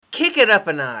kick it up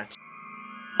a notch.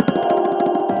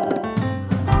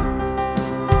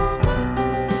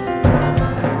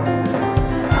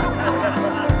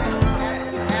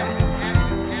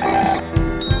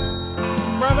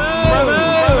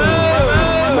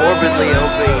 Morbidly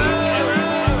obese.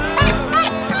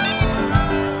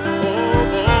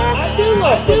 I do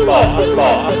love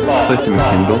football. Cliff and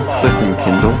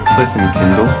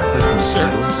Kindle. Sir.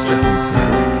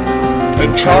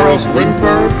 And Charles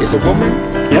Lindbergh is a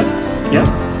woman?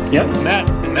 Yep. Matt,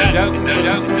 is that joke?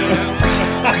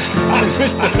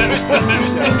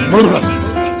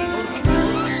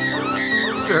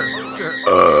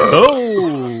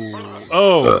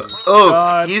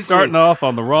 Excuse starting me. off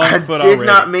on the wrong foot I did already.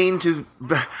 not mean to.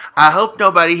 I hope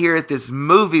nobody here at this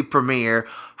movie premiere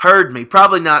heard me.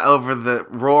 Probably not over the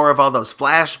roar of all those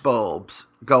flash bulbs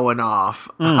going off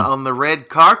on the red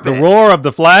carpet. The roar of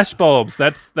the flash bulbs.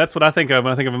 That's what I think of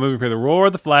when I think of a movie premiere. The roar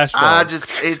of the flash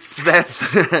bulbs.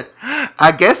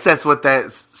 I guess that's what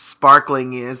that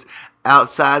sparkling is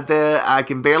outside there. I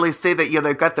can barely see that.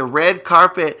 They've got the red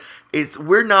carpet. We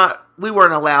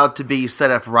weren't allowed to be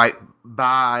set up right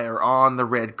by or on the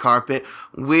red carpet.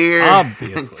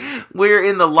 Obviously. We're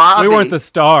in the lobby. We weren't the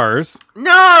stars.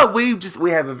 No, we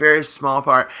have a very small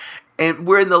part. And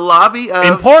we're in the lobby of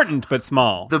Important, but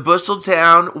small. the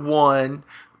Busheltown 1,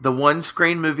 the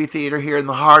one-screen movie theater here in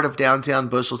the heart of downtown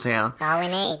Busheltown. All we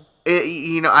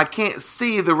need. I can't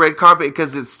see the red carpet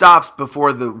because it stops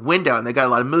before the window, and they got a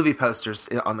lot of movie posters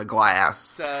on the glass.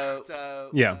 So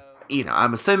Yeah.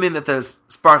 I'm assuming that the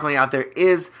sparkling out there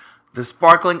is the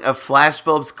sparkling of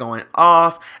flashbulbs going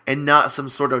off, and not some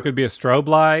sort of Could be a strobe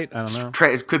light. I don't know.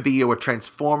 it could be a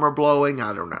transformer blowing.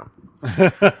 I don't know.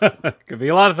 Could be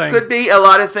a lot of things. Could be a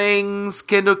lot of things.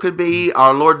 Kendall, could be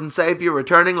our Lord and Savior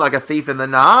returning like a thief in the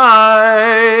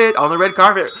night on the red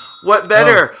carpet. What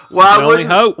better? Why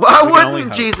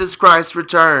wouldn't Jesus Christ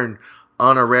return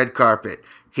on a red carpet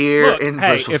here Look, in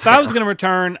hey, Busheltown? if I was going to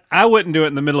return, I wouldn't do it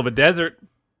in the middle of a desert.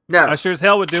 No, I sure as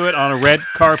hell would do it on a red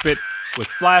carpet with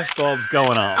flash bulbs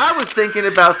going on. I was thinking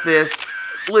about this.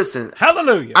 Listen,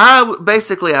 Hallelujah. I'm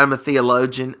a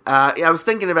theologian. I was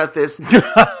thinking about this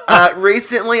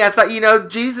recently. I thought,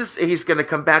 Jesus, he's going to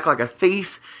come back like a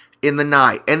thief in the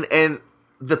night. And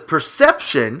the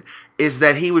perception is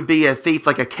that he would be a thief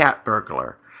like a cat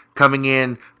burglar coming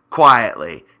in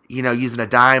quietly, using a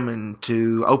diamond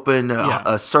to open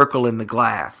a circle in the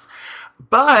glass.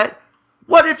 But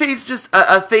what if he's just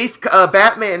a thief, a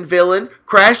Batman villain,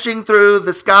 crashing through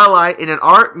the skylight in an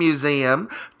art museum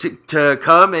to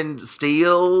come and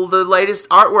steal the latest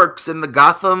artworks in the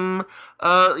Gotham,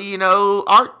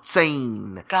 art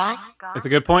scene? God? It's a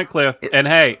good point, Cliff. And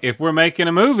hey, if we're making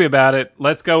a movie about it,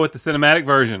 let's go with the cinematic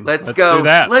version. Let's go. Do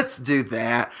that. Let's do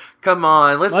that. Come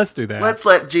on. Let's do that. Let's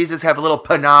let Jesus have a little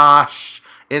panache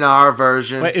in our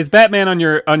version. Wait, is Batman on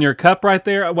your cup right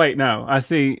there? Wait, no. I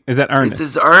see. Is that Ernest? It's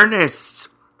his Ernest.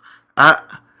 I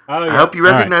hope you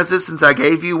recognize this since I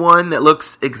gave you one that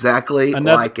looks exactly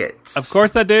like it. Of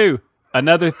course I do.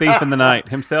 Another thief in the night.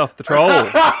 Himself, the troll.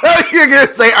 You're going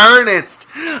to say Ernest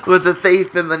was a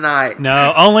thief in the night.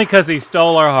 No, only because he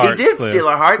stole our hearts. He did steal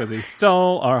our hearts. Because he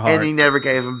stole our hearts. And he never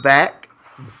gave them back.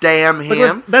 Damn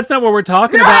him. That's not what we're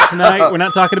talking about tonight. We're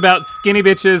not talking about skinny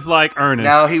bitches like Ernest.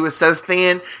 No, he was so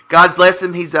thin. God bless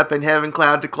him. He's up in heaven,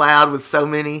 cloud to cloud, with so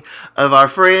many of our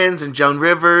friends, and Joan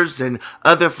Rivers and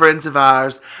other friends of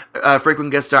ours.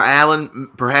 Frequent guest star Alan,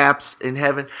 perhaps, in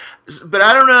heaven. But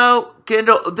I don't know,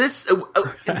 Kendall. This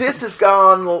has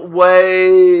gone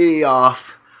way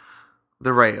off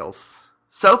the rails.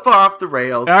 So far off the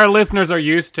rails. Our listeners are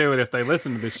used to it if they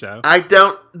listen to this show. I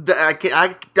don't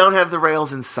have the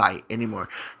rails in sight anymore.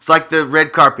 It's like the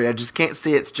red carpet. I just can't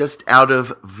see it. It's just out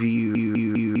of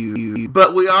view.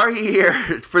 But we are here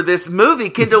for this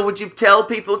movie. Kendall, would you tell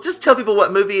people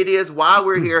what movie it is, why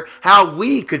we're here, how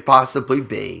we could possibly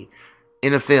be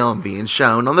in a film being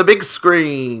shown on the big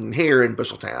screen here in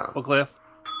Busheltown? Well, Cliff,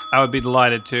 I would be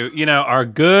delighted to. Our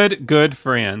good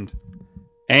friend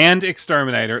and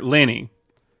exterminator, Lenny,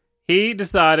 he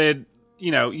decided,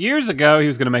 years ago he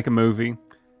was going to make a movie.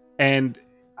 And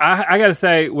I got to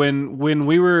say, when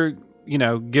we were,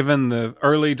 given the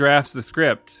early drafts of the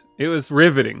script, it was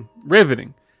riveting.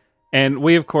 And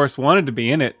we, of course, wanted to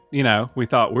be in it. We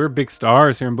thought we're big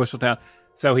stars here in Busheltown.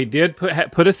 So he did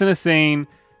put us in a scene.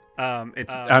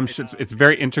 I'm sure it's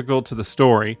very integral to the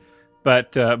story.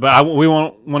 But we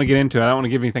won't want to get into it. I don't want to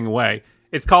give anything away.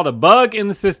 It's called A Bug in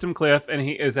the System, Cliff, and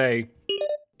he is a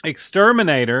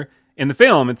exterminator in the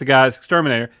film. It's a guy's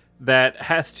exterminator that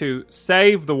has to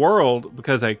save the world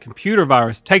because a computer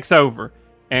virus takes over,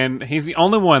 and he's the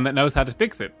only one that knows how to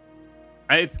fix it.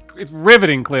 It's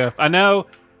riveting, Cliff. I know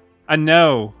I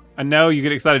know you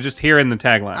get excited just hearing the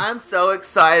tagline. I'm so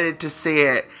excited to see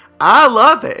it. I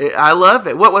love it. I love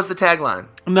it. What was the tagline?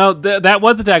 No, that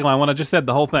was the tagline when I just said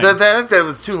the whole thing. That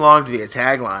was too long to be a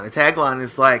tagline. A tagline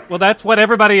is like... Well, that's what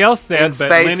everybody else said, but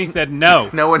space, Lenny said no.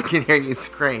 No one can hear you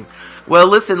scream. Well,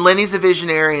 listen, Lenny's a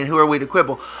visionary, and who are we to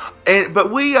quibble?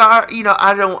 But we are,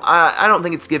 I don't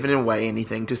think it's giving away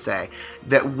anything to say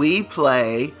that we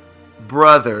play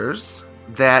brothers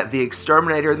that the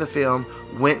exterminator in the film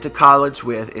went to college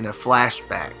with in a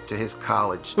flashback to his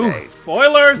college Ooh, days.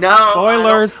 spoilers! No,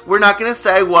 spoilers! We're not going to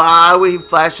say why he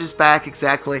flashes back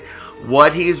exactly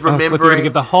what he's remembering. We're going to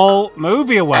give the whole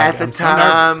movie away at the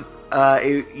time.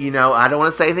 I don't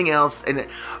want to say anything else,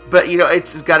 but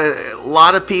it's got a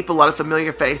lot of people, a lot of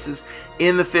familiar faces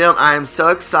in the film. I am so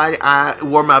excited. I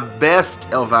wore my best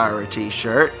Elvira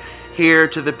t-shirt here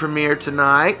to the premiere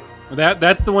tonight.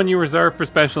 That's the one you reserve for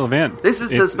special events. This is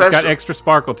the It's special. got extra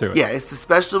sparkle to it. Yeah, it's the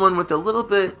special one with a little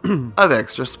bit of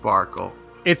extra sparkle.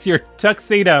 It's your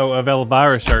tuxedo of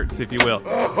Elvira shirts, if you will.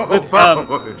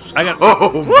 I got.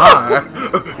 Oh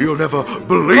my! You'll never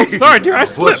believe. Oh, sorry, dear, I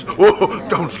slipped.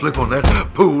 Don't slip on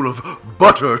that pool of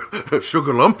butter,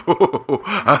 sugar lump.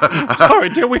 Sorry,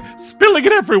 dear, we're spilling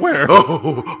it everywhere.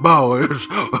 Oh, Bowers,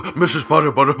 Mrs.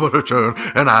 Butterturn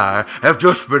and I have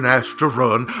just been asked to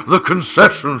run the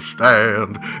concession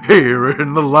stand here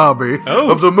in the lobby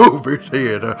of the movie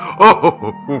theater.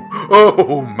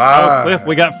 Oh my! Oh, Cliff,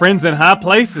 we got friends in high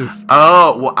places.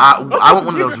 Oh, well, I want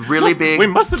one of those really big. We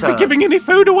mustn't tubs. be giving any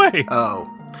food away.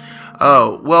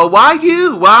 Oh, well, why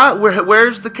you?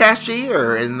 Where's the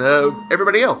cashier and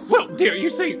everybody else? Well, dear, you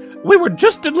see, we were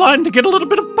just in line to get a little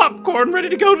bit of popcorn ready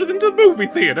to go into the movie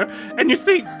theater, and you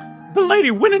see, the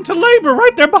lady went into labor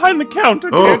right there behind the counter.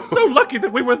 Oh. It's so lucky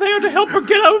that we were there to help her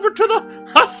get over to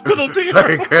the hospital, dear.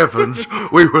 Thank heavens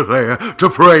we were there to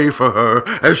pray for her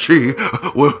as she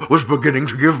was beginning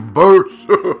to give birth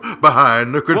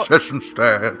behind the concession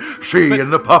stand. She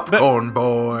and the popcorn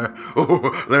boy.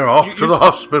 Oh, they're off to the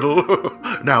hospital.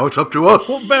 Now it's up to us.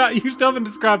 Well, but you still haven't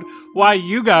described why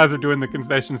you guys are doing the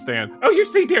concession stand. Oh, you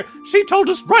see, dear, she told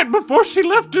us right before she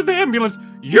left to the ambulance,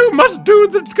 you must do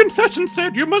the concession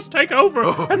stand. You must take over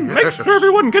and make sure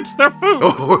everyone gets their food.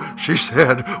 Oh, she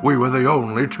said we were the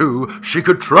only two she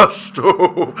could trust.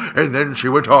 Oh, and then she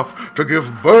went off to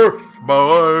give birth,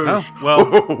 boys. Oh, well,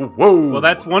 whoa. Well,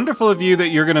 that's wonderful of you that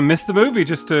you're going to miss the movie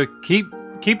just to keep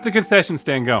the concession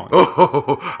stand going.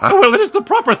 Well, it is the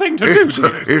proper thing to do.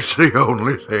 It's the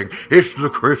only thing. It's the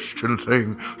Christian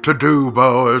thing to do,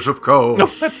 boys, of course. No,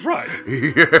 that's right.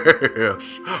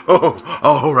 Yes. Oh,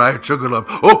 all right, Sugar Lump.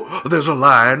 Oh, there's a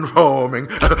line forming.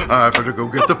 I better go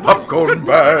get the popcorn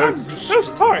bags. I'm so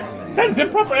sorry. That is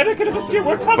improper etiquette of the stew.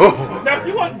 We're coming. Now, if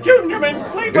you want junior mints,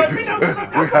 please let me know.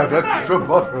 We have extra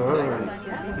butter.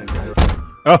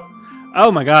 Oh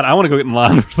my God, I want to go get in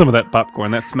line for some of that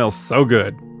popcorn. That smells so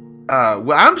good.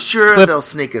 Well, I'm sure they'll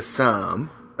sneak us some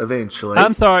eventually.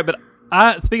 I'm sorry, but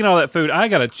speaking of all that food, I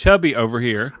got a Chubby over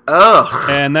here. Ugh.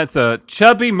 And that's a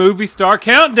Chubby movie star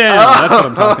countdown. That's what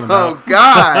I'm talking about. Oh,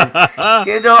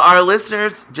 God. Our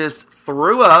listeners just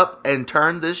threw up and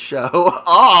turned this show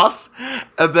off.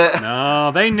 But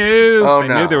No, they knew. Oh, they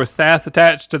no. knew there was sass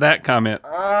attached to that comment.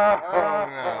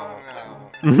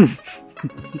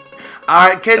 All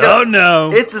right, Kendall. Oh,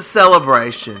 no. It's a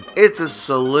celebration. It's a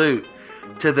salute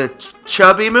to the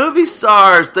chubby movie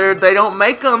stars. They don't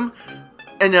make them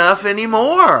enough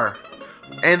anymore.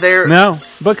 And they're... No,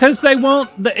 because they won't...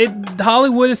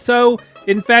 Hollywood is so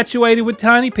infatuated with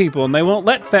tiny people, and they won't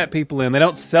let fat people in. They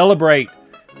don't celebrate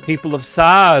people of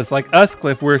size like us,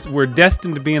 Cliff. We're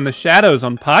destined to be in the shadows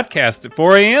on podcasts at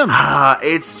 4 a.m.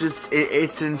 It's just...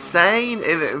 It's insane.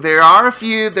 There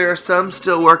are some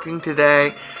still working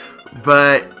today.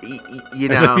 But,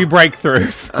 There's a few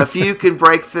breakthroughs. a few can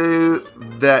break through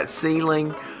that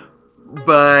ceiling.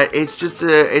 But it's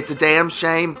a damn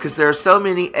shame because there are so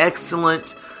many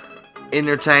excellent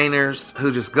entertainers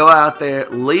who just go out there,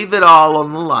 leave it all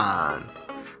on the line.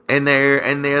 And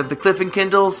they're the Cliff and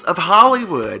Kendalls of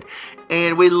Hollywood.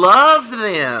 And we love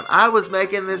them. I was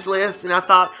making this list and I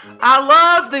thought, I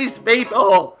love these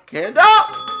people. Kendall!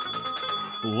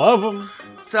 Love them.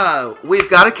 So, we've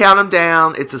got to count them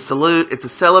down. It's a salute. It's a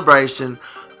celebration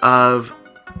of,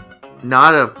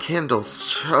 not of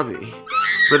Kendall's chubby,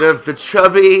 but of the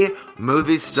chubby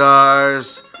movie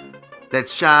stars that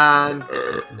shine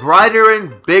brighter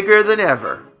and bigger than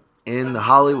ever in the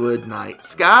Hollywood night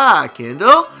sky.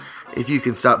 Kendall, if you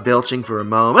can stop belching for a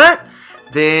moment,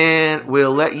 then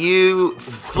we'll let you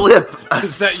flip a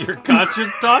Is that your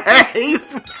conscience talking?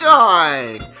 space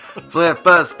coin. Flip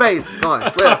a space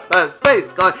coin. Flip a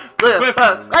space coin. Flip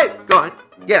a space coin.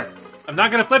 Yes. I'm not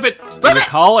gonna flip it. Flip it.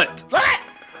 Call it. Flip it.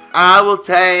 I will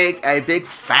take a big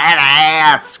fat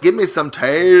ass. Give me some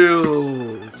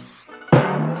tails.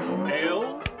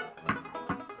 Tails.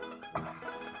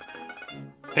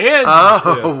 Heads. Oh,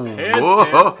 Cliff. Heads,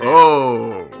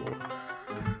 whoa.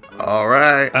 All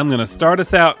right. I'm gonna start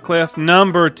us out, Cliff.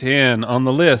 Number 10 on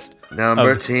the list.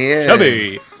 Number of 10.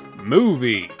 Chubby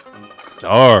movie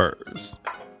stars.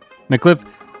 Now, Cliff,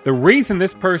 the reason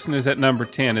this person is at number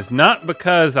 10 is not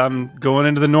because I'm going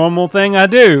into the normal thing I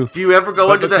do. If you ever go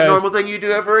But into that because- normal thing you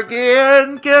do ever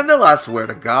again, Kendall, I swear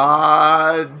to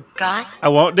God. I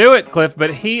won't do it, Cliff,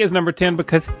 but he is number 10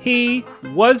 because he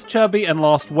was chubby and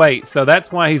lost weight. So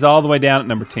that's why he's all the way down at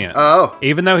number 10. Oh.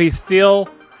 Even though he's still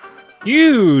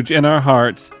huge in our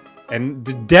hearts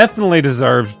and definitely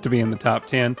deserves to be in the top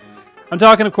 10. I'm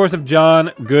talking, of course, of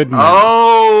John Goodman.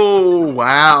 Oh,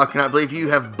 wow. I cannot believe you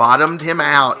have bottomed him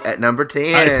out at number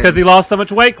 10. It's because he lost so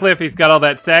much weight, Cliff. He's got all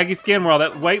that saggy skin where all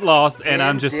that weight loss, and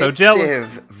I'm just so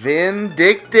jealous.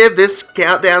 Vindictive. This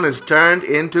countdown has turned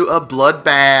into a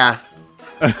bloodbath.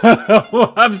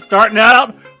 I'm starting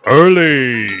out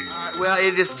early. Well,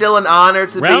 it is still an honor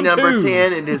to Round be number 2.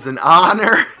 10. It is an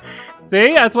honor.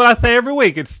 See, that's what I say every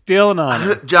week. It's still an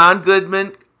honor. John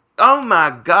Goodman. Oh,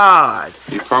 my God.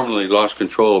 He permanently lost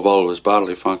control of all of his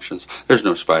bodily functions. There's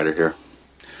no spider here.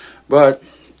 But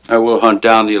I will hunt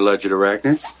down the alleged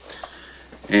arachnid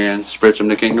and spritz him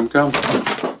to kingdom come.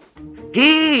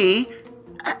 He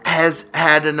has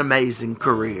had an amazing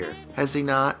career, has he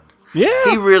not? Yeah.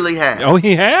 He really has. Oh,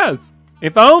 he has.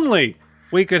 If only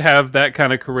we could have that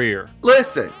kind of career.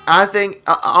 Listen, I think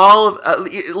all of...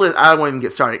 I won't even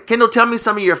get started. Kendall, tell me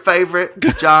some of your favorite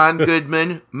John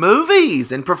Goodman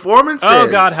movies and performances. Oh,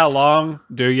 God, how long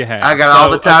do you have? I got all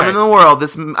So, the time okay. in the world.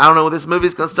 I don't know. This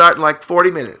movie's going to start in like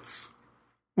 40 minutes.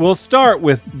 We'll start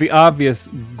with the obvious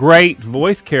great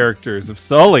voice characters of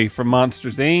Sully from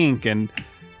Monsters, Inc. And,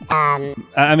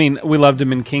 I mean, we loved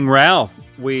him in King Ralph.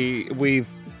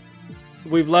 We've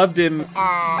loved him...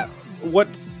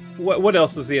 What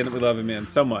else was he in that we love him in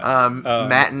so much?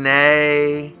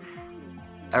 Matinee,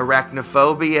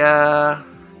 Arachnophobia,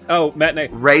 Matinee.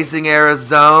 Raising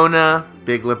Arizona,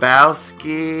 Big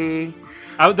Lebowski.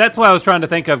 That's what I was trying to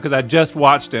think of because I just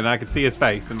watched it and I could see his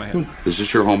face in my head. Is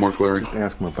this your homework, Larry?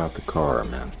 Ask him about the car,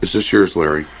 man. Is this yours,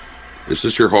 Larry? Is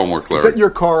this your homework, Is Larry? that your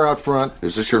car out front?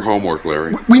 Is this your homework,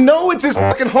 Larry? We know it's this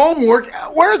fucking homework.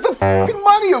 Where's the fucking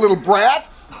money, you little brat?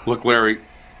 Look, Larry,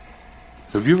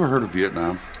 have you ever heard of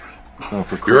Vietnam? Oh,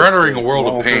 for You're Christ's entering a sake, world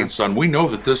of Walter. pain, son. We know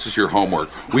that this is your homework.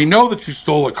 We know that you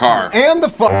stole a car. And the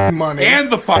fucking money.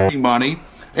 And the fucking money.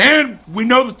 And we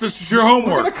know that this is your We're gonna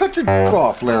homework. cut your dick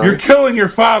off, Larry. You're killing your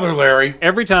father, Larry.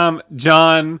 Every time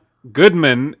John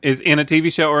Goodman is in a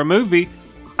TV show or a movie,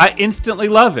 I instantly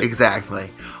love it. Exactly.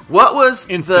 What was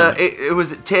Instantly. it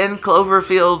was 10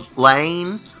 Cloverfield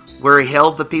Lane where he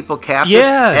held the people captive?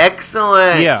 Yes.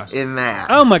 Excellent Yeah. in that.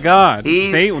 Oh my God!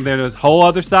 He's- See, there's a whole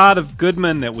other side of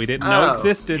Goodman that we didn't know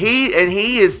existed. He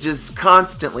is just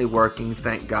constantly working,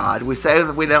 thank God. We say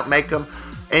that we don't make him,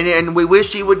 and we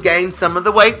wish he would gain some of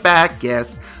the weight back,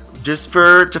 yes, just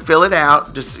to fill it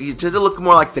out, just to look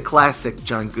more like the classic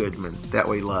John Goodman that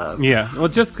we love. Yeah, well,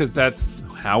 just because that's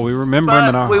how we remember him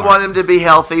in our But we hearts. want him to be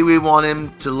healthy. We want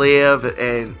him to live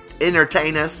and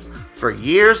entertain us for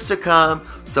years to come.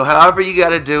 So however you got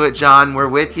to do it, John, we're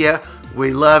with you.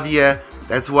 We love you.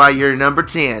 That's why you're number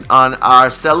 10 on our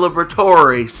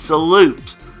celebratory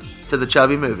salute to the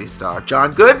chubby movie star,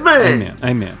 John Goodman.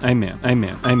 Amen.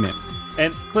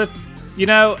 And Cliff,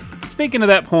 speaking of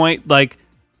that point, like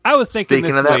I was thinking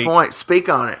Speaking this of that week, point, speak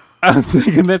on it. I was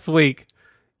thinking this week,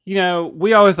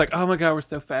 we always like, oh my God, we're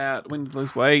so fat, we need to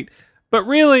lose weight. But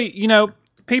really,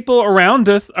 people around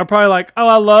us are probably like, oh,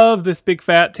 I love this big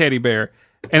fat teddy bear.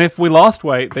 And if we lost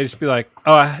weight, they'd just be like,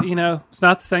 oh, it's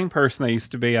not the same person I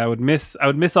used to be. I would miss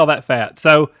all that fat.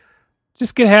 So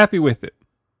just get happy with it.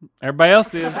 Everybody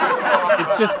else is.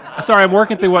 It's just, sorry, I'm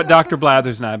working through what Dr.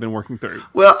 Blathers and I have been working through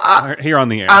Well, here on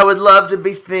the air. I would love to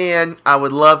be thin. I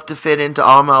would love to fit into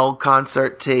all my old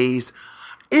concert tees.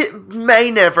 It may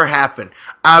never happen.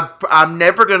 I'm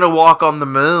never going to walk on the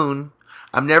moon.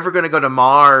 I'm never going to go to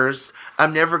Mars.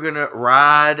 I'm never going to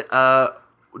ride a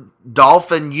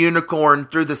dolphin unicorn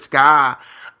through the sky.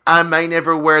 I may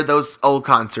never wear those old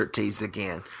concert tees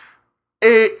again.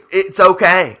 It's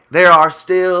okay. There are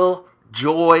still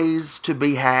joys to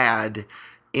be had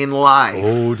in life.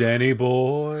 Oh, Danny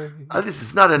boy. This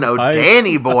is not an I-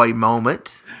 Danny boy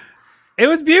moment. It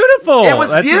was beautiful. It was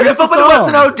That's a beautiful, but song. it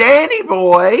wasn't "Oh Danny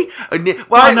Boy." Why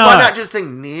Why not? not just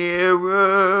sing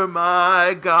 "Nearer,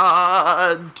 my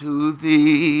God, to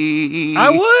Thee"? I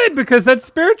would, because that's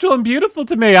spiritual and beautiful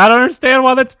to me. I don't understand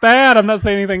why that's bad. I'm not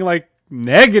saying anything like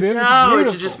negative. It's No, it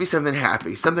beautiful. should just be something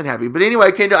happy. Something happy. But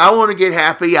anyway, Kendall, I want to get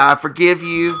happy. I forgive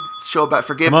you. It's a show about Come on,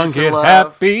 forgiveness get and love.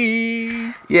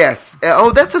 happy. Yes.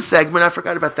 That's a segment. I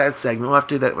forgot about that segment. We'll have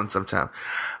to do that one sometime.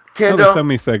 Oh, Kendall. there's so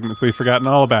many segments we've forgotten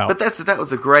all about. But that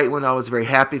was a great one. I was very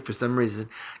happy for some reason.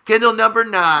 Kendall, number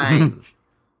 9.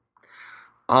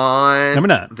 On Number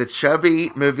 9. the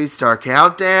Chubby Movie Star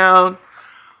Countdown.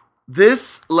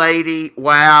 This lady,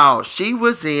 wow, she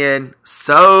was in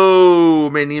so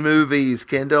many movies,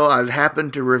 Kendall. I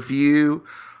happened to review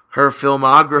her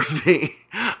filmography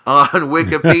on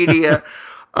Wikipedia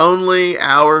only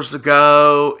hours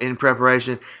ago in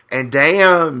preparation. And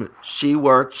damn, she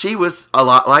was a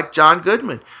lot like John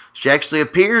Goodman. She actually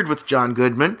appeared with John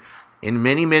Goodman in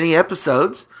many, many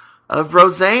episodes of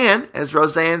Roseanne as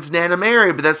Roseanne's Nana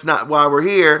Mary. But that's not why we're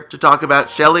here to talk about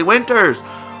Shelley Winters.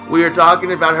 We are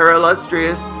talking about her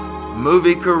illustrious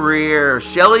movie career.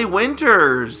 Shelley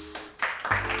Winters.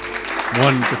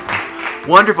 Wonderful.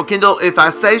 Wonderful. Kendall, if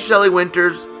I say Shelley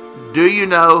Winters, do you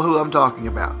know who I'm talking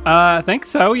about? I think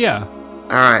so, yeah. All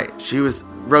right. She was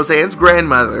Roseanne's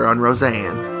grandmother on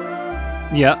Roseanne.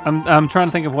 Yeah, I'm trying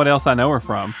to think of what else I know her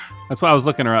from. That's why I was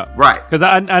looking her up. Right. Because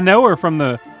I know her from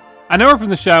the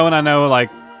show, and I know, like,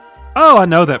 oh, I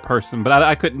know that person, but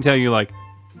I couldn't tell you, like,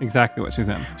 exactly what she's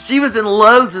in. She was in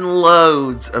loads and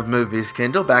loads of movies,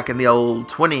 Kendall, back in the old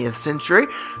 20th century.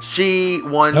 She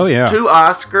won 2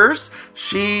 Oscars.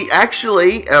 She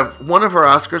actually, one of her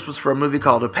Oscars was for a movie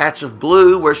called A Patch of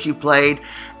Blue, where she played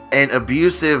an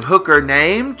abusive hooker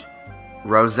named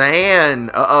Roseanne.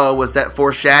 Was that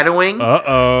foreshadowing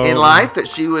in life that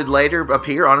she would later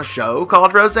appear on a show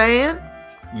called Roseanne?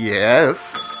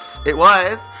 Yes, it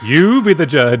was. You be the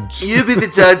judge. You be the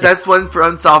judge. That's one for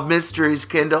Unsolved Mysteries,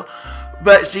 Kendall.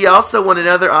 But she also won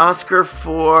another Oscar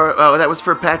for, that was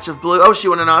for Patch of Blue. Oh, she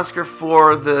won an Oscar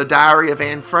for The Diary of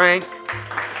Anne Frank.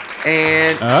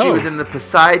 And she was in The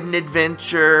Poseidon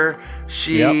Adventure.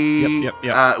 She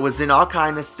was in all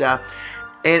kind of stuff.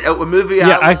 And a movie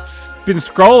I've been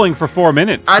scrolling for 4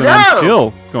 minutes. I know. I'm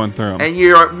still going through them. And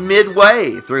you're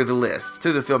midway through the list,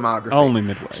 through the filmography. Only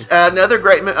midway. Another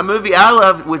great movie I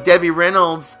love with Debbie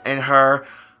Reynolds and her,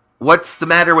 What's the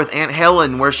Matter with Aunt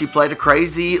Helen, where she played a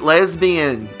crazy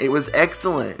lesbian. It was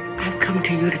excellent. I've come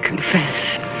to you to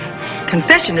confess.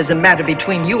 Confession is a matter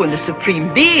between you and the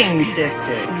Supreme Being,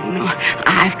 sister. No,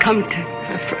 I've come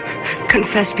to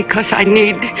confess because I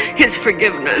need his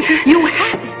forgiveness. You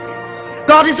haven't.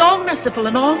 God is all merciful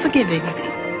and all forgiving.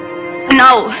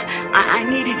 No, I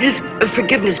need his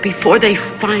forgiveness before they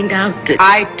find out that...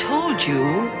 I told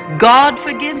you, God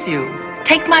forgives you.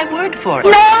 Take my word for it.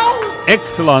 No!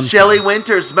 Excellent. Shelley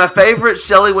Winters. My favorite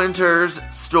Shelley Winters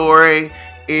story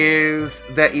is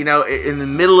that, in the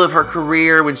middle of her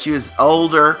career, when she was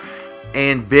older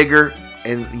and bigger,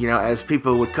 and, as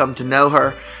people would come to know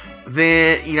her,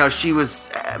 then, she was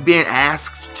being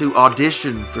asked to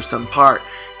audition for some part.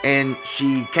 And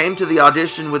she came to the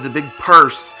audition with a big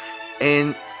purse,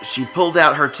 and she pulled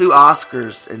out her 2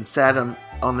 Oscars and sat them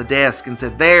on the desk and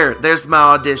said, there's my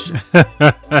audition.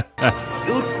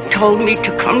 You told me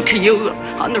to come to you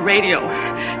on the radio.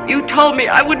 You told me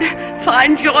I would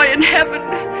find joy in heaven.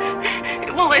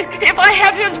 Well, if I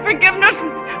have his forgiveness,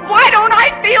 why don't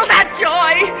I feel that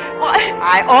joy? Why?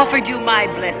 I offered you my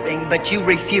blessing, but you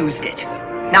refused it.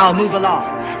 Now move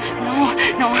along. No,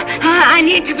 I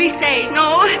need to be saved.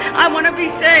 No, I want to be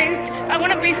saved. I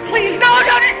want to be pleased. No,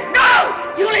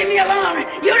 you leave me alone.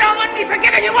 You don't want me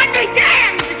forgiven. You want me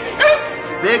damned.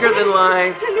 Bigger than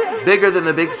life, bigger than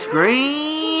the big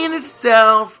screen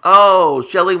itself. Oh,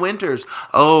 Shelley Winters.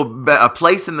 Oh, A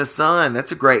Place in the Sun.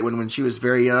 That's a great one when she was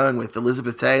very young with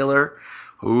Elizabeth Taylor.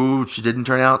 Ooh, she didn't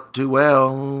turn out too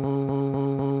well.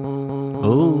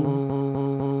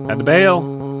 Ooh. Had to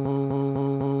bail.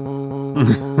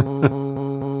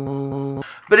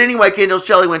 But anyway, Kendall,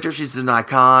 Shelley Winters, she's an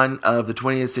icon of the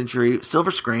 20th century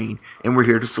silver screen, and we're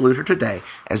here to salute her today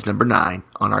as number 9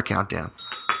 on our countdown.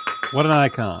 What an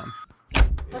icon.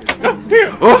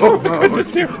 Dear, goodness,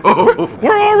 dear.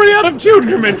 We're already out of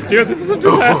junior mints, dear. This is a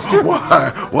disaster.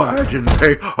 Why didn't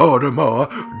they order more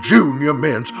junior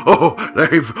mints?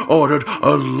 They've ordered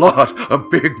a lot, a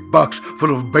big box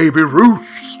full of Baby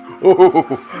Ruths.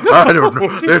 I don't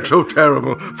know. They're so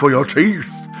terrible for your teeth.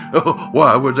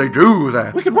 Why would they do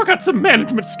that? We could work out some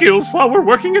management skills while we're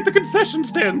working at the concession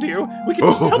stand here. We can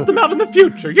just help them out in the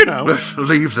future, you know. Let's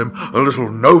leave them a little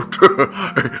note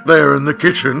there in the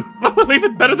kitchen. We'll leave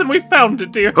it better than we found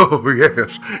it, dear. Oh,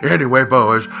 yes. Anyway,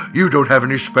 boys, you don't have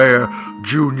any spare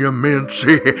junior mints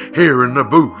here in the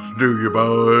booth, do you,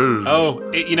 boys? Oh,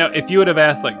 if you would have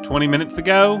asked like 20 minutes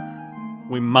ago,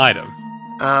 we might have.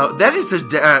 That is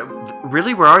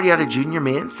really, we're already out of junior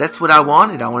mints. That's what I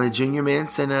wanted. I wanted junior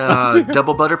mints and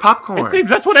double butter popcorn. It seems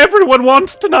that's what everyone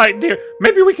wants tonight, dear.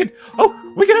 Maybe we could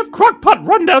have Crock-Pot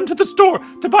run down to the store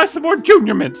to buy some more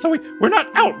junior mints, so we're not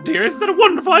out, dear. Isn't that a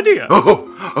wonderful idea? No.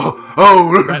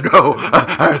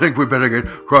 I think we better get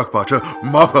Crock-Pot to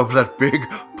mop up that big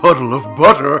puddle of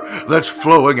butter that's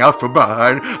flowing out from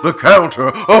behind the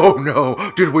counter. Oh, no.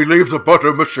 Did we leave the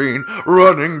butter machine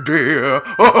running, dear?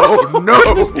 Oh, no.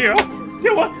 Goodness, dear.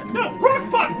 You what? No,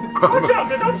 Crock-Pot. Watch out,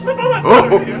 don't slip on that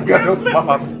butter, dear. Get him,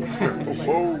 Mom.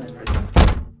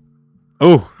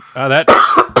 That...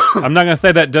 I'm not going to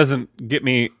say that doesn't get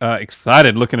me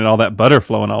excited looking at all that butter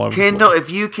flowing all over Kendall, the floor. if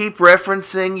you keep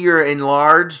referencing your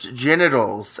enlarged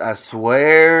genitals, I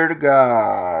swear to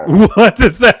God. What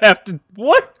does that have to...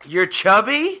 What? You're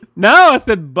chubby? No, I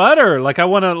said butter. Like, I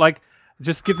want to, like...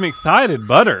 Just gets me excited,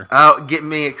 butter. Oh, get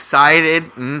me excited.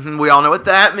 Mm-hmm. We all know what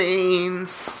that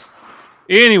means.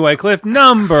 Anyway, Cliff,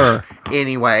 number...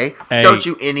 Anyway. 8. Don't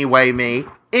you anyway me.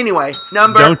 Anyway,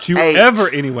 number 8. Don't you ever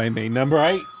anyway me. Number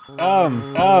 8.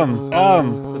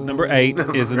 Number 8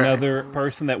 is another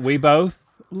person that we both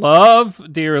love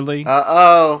dearly.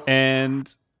 Uh-oh.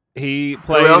 And he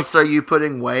played... Who else are you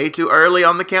putting way too early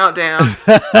on the countdown?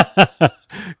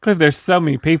 Cliff, there's so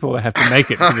many people that have to make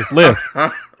it to this list.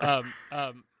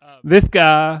 This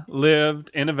guy lived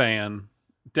in a van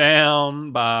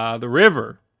down by the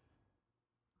river.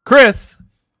 Chris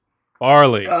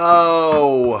Farley.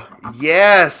 Oh,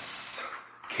 yes.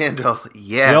 Kendall,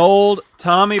 yes. The old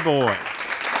Tommy Boy.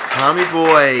 Tommy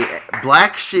Boy,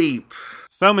 Black Sheep.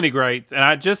 So many greats. And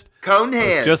I was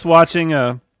Coneheads. just watching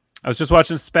a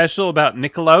special about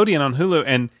Nickelodeon on Hulu,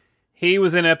 and he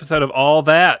was in an episode of All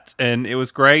That, and it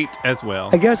was great as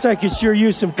well. I guess I could sure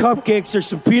use some cupcakes or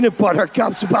some peanut butter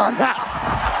cups about now.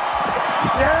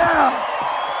 Yeah!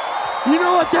 You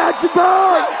know what that's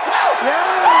about?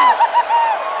 Yeah!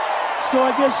 So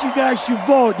I guess you guys should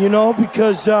vote,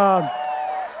 because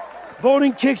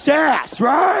voting kicks ass,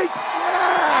 right?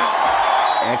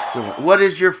 Yeah! Excellent. What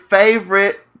is your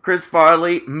favorite Chris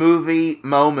Farley movie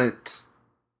moment?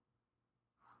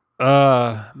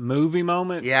 Movie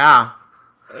moment? Yeah.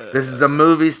 This is a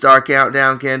movie star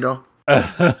countdown, Kendall. They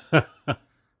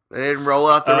didn't roll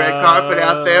out the red carpet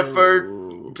out there for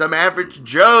some average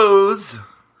Joes.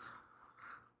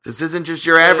 This isn't just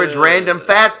your average random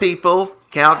fat people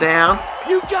countdown.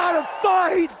 You gotta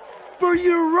fight for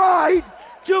your right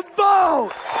to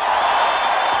vote!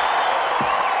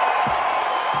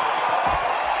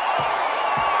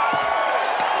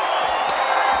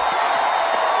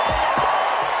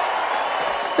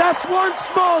 That's one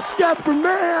small step for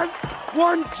man,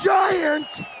 one giant.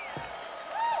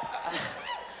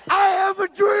 I have a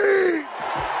dream.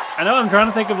 I know. I'm trying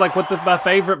to think of like what my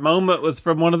favorite moment was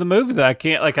from one of the movies. I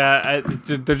can't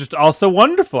they're just all so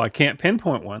wonderful. I can't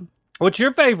pinpoint one. What's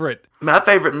your favorite? My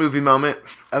favorite movie moment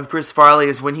of Chris Farley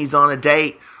is when he's on a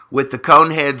date with the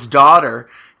Conehead's daughter,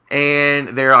 and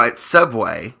they're at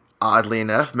Subway. Oddly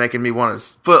enough, making me want a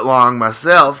foot long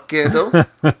myself, Kendall.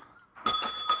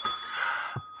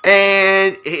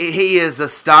 And he is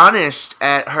astonished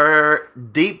at her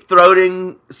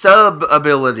deep-throating sub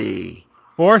ability.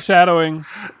 Foreshadowing.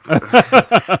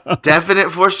 Definite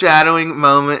foreshadowing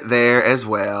moment there as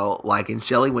well, like in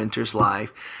Shelley Winter's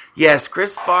life. Yes,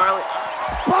 Chris Farley.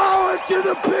 Power to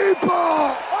the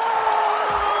people!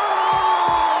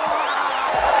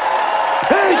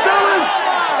 Hey, fellas!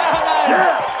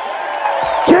 Yeah!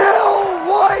 Kill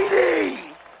Whitey!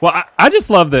 Well, I just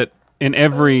love that in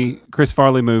every Chris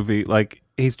Farley movie, like,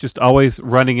 he's just always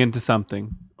running into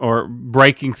something or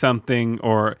breaking something,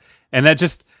 and that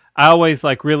just, I always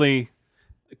like really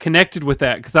connected with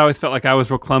that because I always felt like I was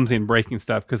real clumsy and breaking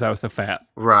stuff because I was so fat.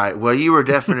 Right. Well, you were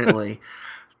definitely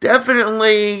tipping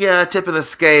the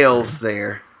scales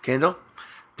there, Kendall.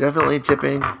 Definitely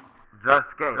tipping the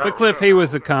scales. But Cliff, he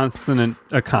was a consummate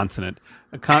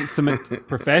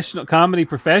professional, comedy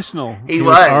professional. He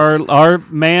was our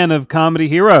man of comedy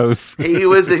heroes. He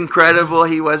was incredible.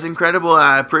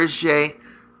 I appreciate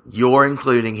your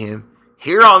including him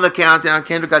here on the countdown.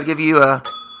 Kendall, got to give you a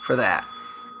for that.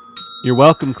 You're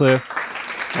welcome, Cliff.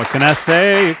 What can I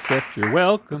say except you're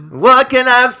welcome? What can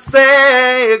I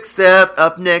say except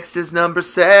up next is number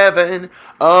 7.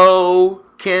 Oh,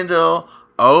 Kendall,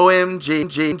 OMG,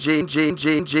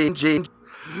 G.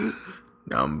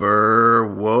 Number,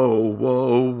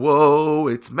 whoa,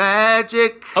 it's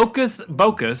magic. Hocus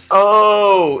Bocus.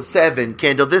 Oh, 7.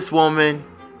 Kendall, this woman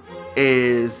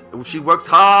she works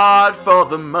hard for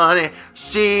the money.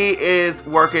 She is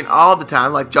working all the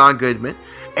time like John Goodman.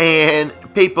 And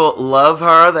people love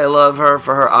her. They love her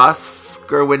for her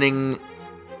Oscar-winning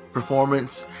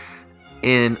performance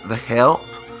in The Help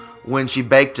when she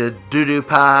baked a doo-doo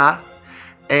pie.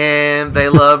 And they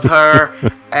loved her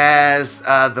as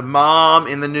the mom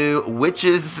in the new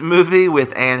Witches movie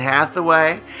with Anne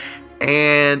Hathaway.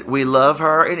 And we love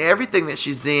her in everything that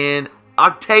she's in.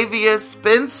 Octavia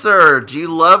Spencer, do you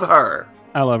love her?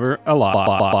 I love her a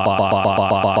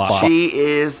lot. She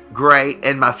is great.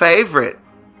 And my favorite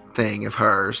thing of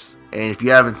hers, and if you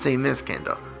haven't seen this,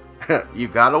 Kendall, you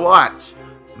gotta watch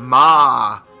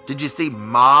Ma. Did you see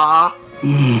Ma?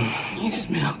 You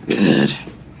smell good.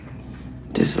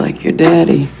 Just like your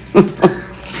daddy.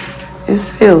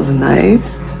 This feels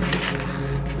nice.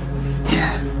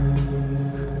 Yeah.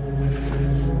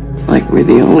 Like we're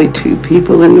the only 2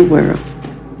 people in the world.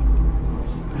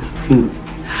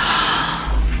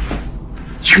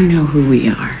 You know who we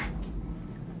are.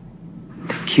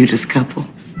 The cutest couple.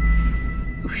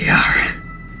 We are.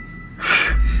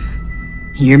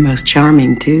 You're most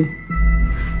charming, too.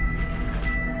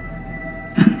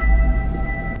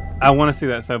 I want to see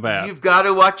that so bad. You've got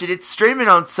to watch it. It's streaming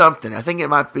on something. I think it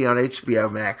might be on HBO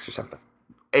Max or something.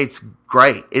 It's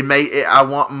great. I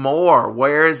want more.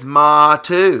 Where is Ma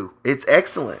 2? It's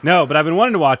excellent. No, but I've been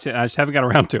wanting to watch it, and I just haven't got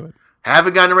around to it.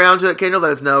 Haven't gotten around to it, Kendall.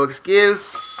 That is no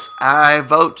excuse. I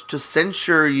vote to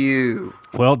censure you.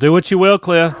 Well, do what you will,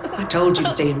 Cliff. I told you to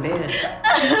stay in bed.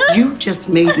 You just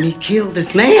made me kill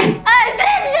this man. I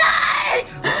did not!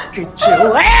 Get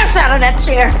your ass out of that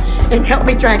chair and help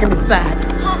me drag him inside.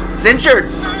 Censured.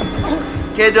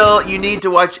 Kendall, you need to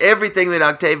watch everything that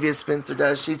Octavia Spencer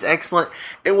does. She's excellent.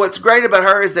 And what's great about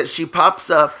her is that she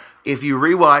pops up, if you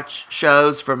rewatch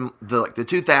shows from the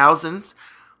 2000s,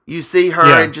 you see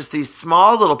her in just these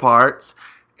small little parts.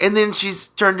 And then she's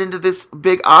turned into this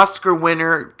big Oscar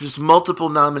winner, just multiple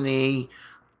nominee,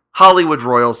 Hollywood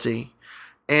royalty.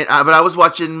 And but I was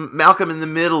watching Malcolm in the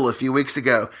Middle a few weeks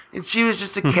ago, and she was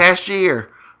just a cashier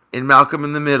in Malcolm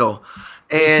in the Middle.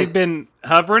 And she'd been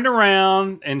hovering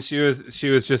around, and she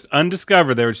was just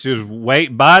undiscovered there. She was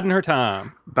biding her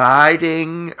time.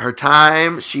 Biding her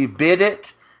time. She bid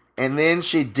it, and then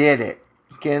she did it.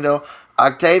 Kendall,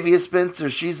 Octavia Spencer,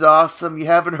 she's awesome. You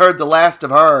haven't heard the last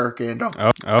of her, Kendall.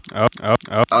 Oh,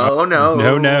 no.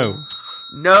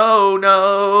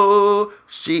 No.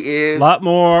 She is. A lot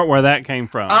more where that came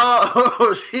from.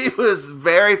 Oh, she was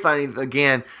very funny.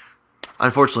 Again,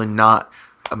 unfortunately not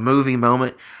a movie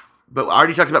moment, but I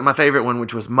already talked about my favorite one,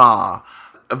 which was Ma.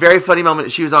 A very funny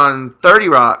moment. She was on 30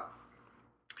 Rock.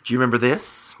 Do you remember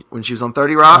this? When she was on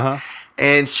 30 Rock? Uh-huh.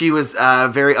 And she was a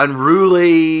very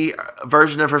unruly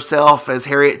version of herself as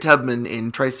Harriet Tubman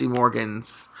in Tracy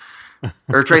Jordan's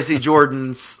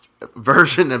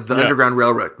version of the Underground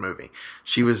Railroad movie.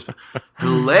 She was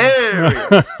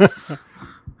hilarious.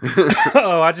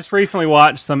 I just recently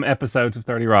watched some episodes of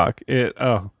 30 Rock.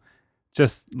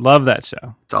 Just love that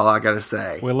show. That's all I got to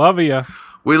say. We love you.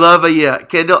 We love you,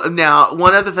 Kendall. Now,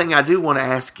 one other thing I do want to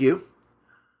ask you.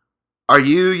 Are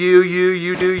you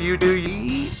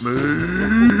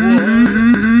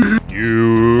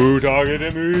talking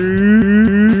to me?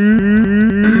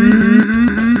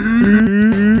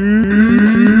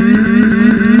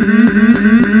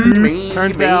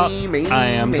 Turns out I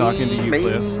am talking to you,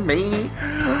 Cliff.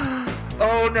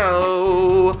 Oh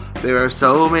no, there are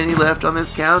so many left on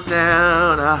this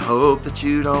countdown. I hope that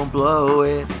you don't blow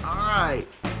it. All right.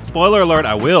 Spoiler alert,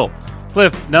 I will.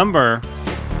 Cliff, number.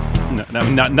 No,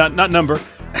 not number.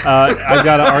 I've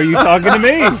got a Are You Talking to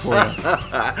Me for you.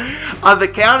 On the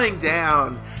counting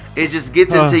down, it just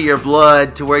gets into your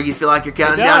blood to where you feel like you're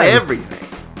counting down everything.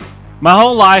 My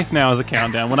whole life now is a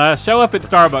countdown. When I show up at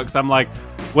Starbucks, I'm like,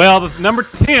 well, the number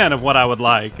 10 of what I would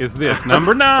like is this.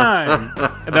 Number 9.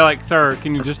 And they're like, sir,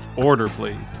 can you just order,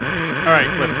 please? All right,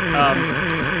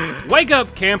 Cliff. Wake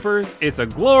up, campers. It's a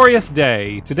glorious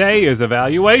day. Today is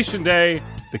evaluation day.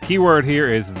 The key word here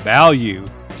is value.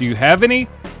 Do you have any?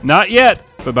 Not yet.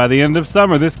 But by the end of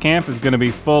summer, this camp is going to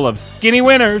be full of skinny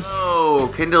winners.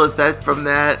 Oh, Kendall, is that from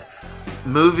that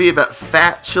movie about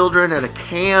fat children at a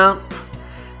camp?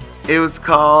 It was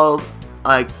called,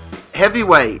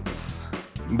 Heavyweights.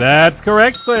 That's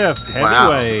correct, Cliff.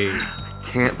 Heavyweight. Wow.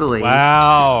 Can't believe.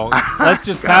 Wow. Let's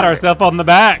just pat ourselves on the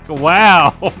back.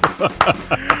 Wow.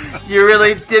 You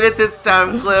really did it this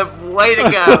time, Cliff. Way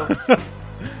to go.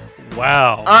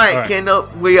 Wow. All right, Kendall.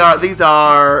 These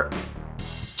are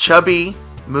chubby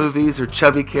movies or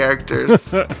chubby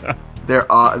characters.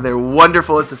 They're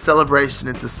wonderful. It's a celebration.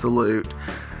 It's a salute.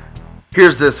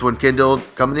 Here's this one, Kendall,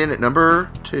 coming in at number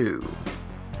 2.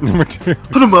 Number 2.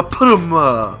 Put 'em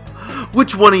up.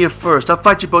 Which one of you first? I'll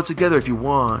fight you both together if you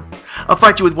want. I'll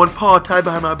fight you with one paw tied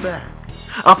behind my back.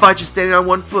 I'll fight you standing on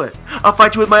one foot. I'll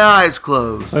fight you with my eyes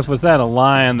closed. Was that a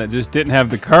lion that just didn't have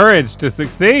the courage to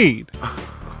succeed? He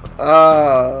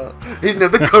didn't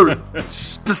have the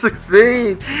courage to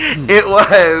succeed. It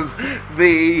was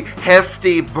the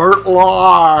hefty Bert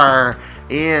Lahr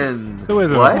in The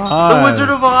Wizard what? of Oz. The Wizard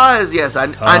of Oz. Yes,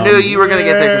 I knew you were going to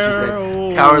get there because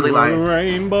you said Cowardly Lion.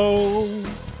 Rainbow,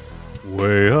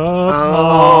 way up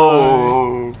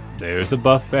Oh. high. There's a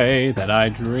buffet that I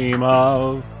dream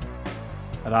of.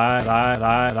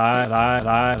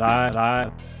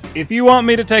 If you want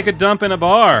me to take a dump in a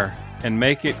bar and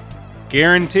make it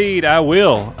guaranteed, I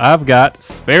will. I've got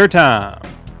spare time.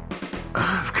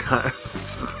 I've got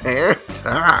spare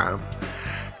time.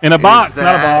 In a box,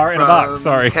 not a bar. In a from box,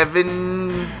 sorry.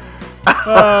 Kevin.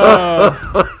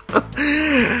 Oh.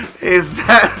 Is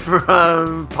that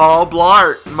from Paul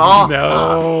Blart?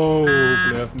 No,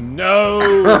 Cliff,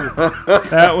 no.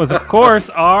 That was, of course,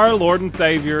 our Lord and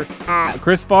Savior,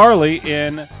 Chris Farley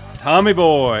in Tommy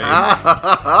Boy.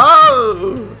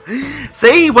 Oh.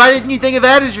 See, why didn't you think of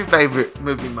that as your favorite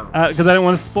movie moment? Because I didn't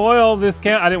want to spoil this.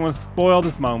 I didn't want to spoil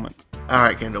this moment. All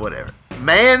right, Kendall, whatever.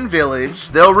 Man Village,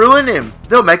 they'll ruin him.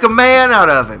 They'll make a man out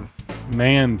of him.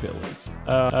 Man Village.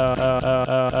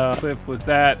 Cliff, was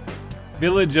that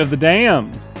Village of the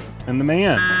Damned and the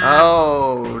Man?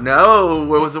 Oh, no.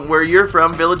 It wasn't where you're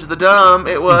from, Village of the Dumb.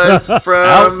 It was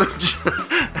from...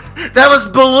 That was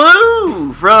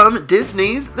Baloo from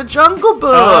Disney's The Jungle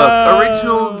Book,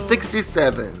 original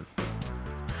 67.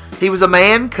 He was a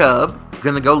man cub,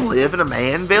 gonna go live in a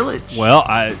man village. Well,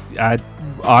 I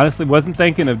honestly wasn't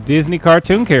thinking of Disney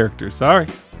cartoon characters. Sorry.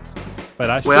 But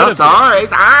I should have. Well,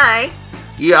 sorry.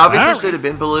 You obviously should have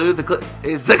been Baloo,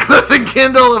 is the Cliff and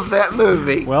Kendall of that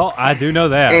movie. Well, I do know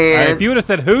that. And if you would have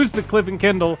said, who's the Cliff and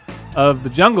Kendall of The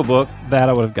Jungle Book, that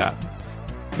I would have gotten.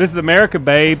 This is America,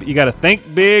 babe. You got to think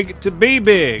big to be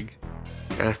big.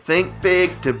 Gotta think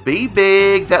big to be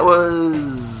big. That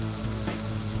was...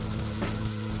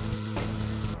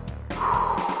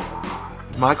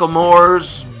 Michael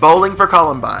Moore's Bowling for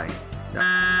Columbine.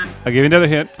 I'll give you another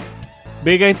hint.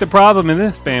 Big ain't the problem in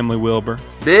this family, Wilbur.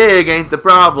 Big ain't the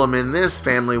problem in this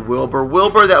family, Wilbur.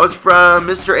 Wilbur, that was from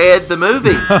Mr. Ed the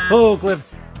movie. Oh, Cliff.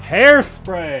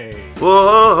 Hairspray.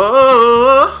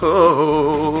 Whoa,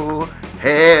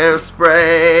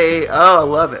 Hairspray. Oh, I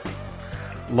love it.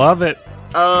 Love it.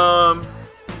 I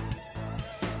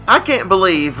can't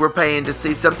believe we're paying to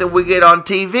see something we get on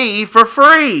TV for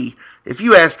free. If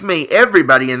you ask me,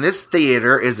 everybody in this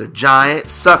theater is a giant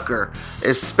sucker,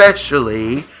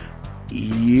 especially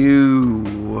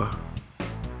you.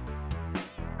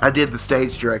 I did the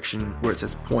stage direction where it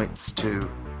says points to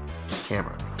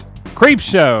camera. Creep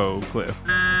Show, Cliff.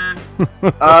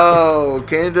 Oh,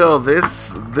 Kendall,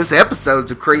 this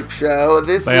episode's a creep show.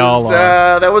 They all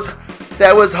are.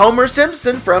 That was Homer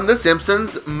Simpson from The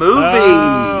Simpsons movie.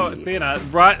 Oh, see, and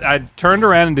I turned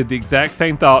around and did the exact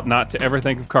same thought, not to ever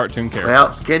think of cartoon characters.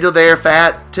 Well, Kendall, they're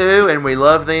fat too, and we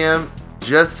love them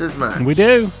just as much. We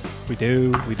do.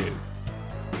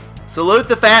 Salute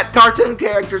the fat cartoon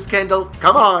characters, Kendall.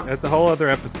 Come on. That's a whole other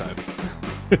episode.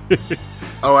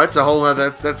 Oh, that's a whole other.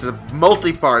 That's a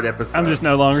multi-part episode. I'm just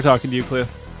no longer talking to you,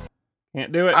 Cliff.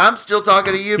 Can't do it. I'm still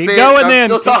talking to you, Keep bitch. going, I'm then.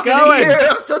 still Keep talking going. to you.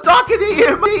 I'm still talking to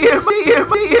you. Me.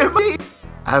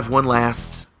 I have one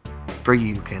last for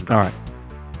you, Kendall. All right.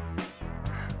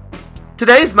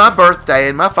 Today's my birthday,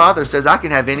 and my father says I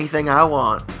can have anything I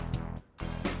want.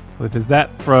 Cliff, is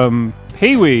that from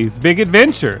Pee-wee's Big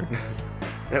Adventure?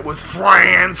 That was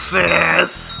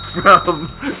Francis from...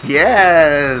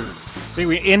 Yes. See,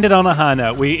 we ended on a high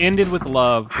note. We ended with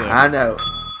love, Cliff. I know.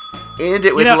 End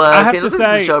it with I love. have Kendall, to this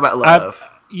say, is a show about love.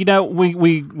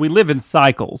 we live in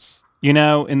cycles,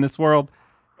 in this world.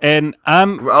 And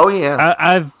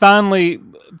I've finally,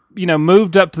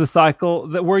 moved up to the cycle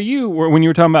that when you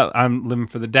were talking about, I'm living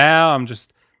for the Tao. I'm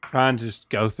just trying to just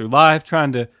go through life,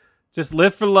 trying to just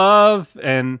live for love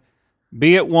and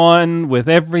be at one with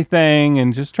everything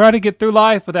and just try to get through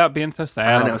life without being so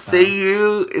sad. I know.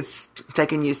 It's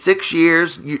taken you 6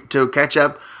 years to catch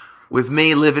up with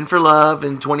me living for love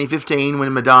in 2015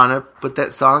 when Madonna put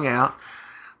that song out.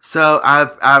 So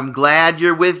I'm glad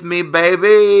you're with me,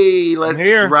 baby.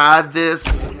 Let's ride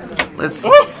this. Let's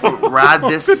ride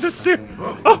this. The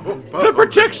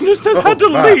projectionist has had to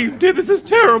leave. Dude, this is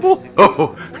terrible.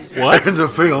 Oh, What? And the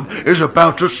film is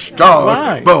about to start,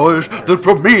 Right. boys. The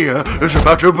premiere is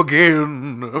about to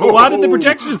begin. Well, why did the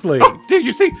projections leave? Dear,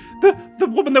 you see, the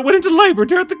woman that went into labor,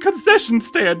 dear, at the concession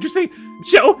stand, you see,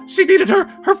 she needed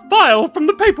her file from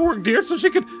the paperwork, dear, so she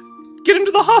could get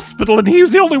into the hospital, and he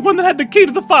was the only one that had the key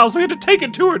to the file, so he had to take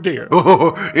it to her, dear.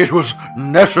 Oh, it was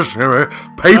necessary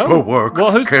paperwork,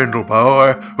 Kendall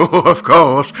boy. Oh, of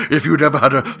course, if you'd ever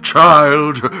had a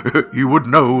child, you would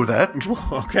know that.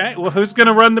 Okay, well, who's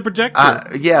gonna run the projector?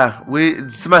 Yeah,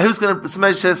 somebody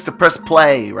just has to press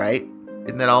play, right?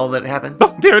 Isn't that all that happens?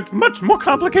 Oh, dear, it's much more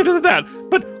complicated than that.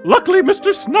 But luckily,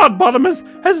 Mr. Snodbottom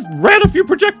has ran a few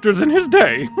projectors in his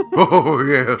day. Oh,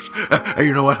 yes.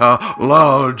 You know, at our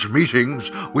large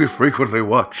meetings, we frequently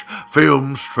watch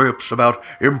film strips about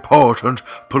important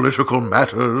political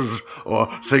matters or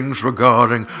things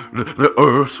regarding the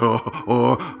earth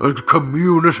or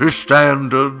community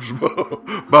standards.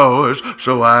 Boys,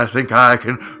 so I think I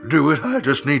can do it. I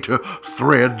just need to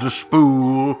thread the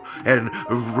spool and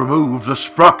remove the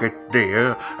sprocket,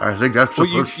 dear. I think that's the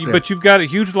first step. But you've got a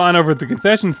huge line over at the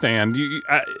concession stand.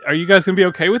 Are you guys gonna be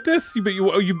okay with this?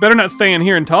 You better not stay in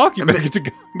here and talk. You better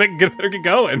get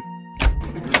going.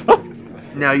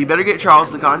 Now you better get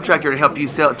Charles the contractor to help you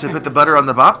to put the butter on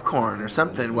the popcorn or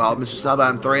something while Mr.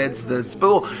 Snodbottom threads the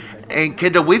spool. And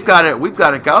Kendall, we've got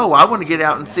to go. I want to get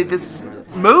out and see this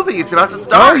movie. It's about to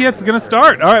start. Oh yeah, it's gonna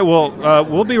start. All right. Well,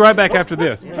 we'll be right back after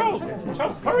this. Charles,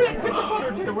 hurry up!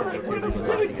 Get the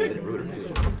butter, dear.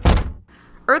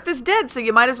 Earth is dead, so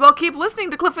you might as well keep listening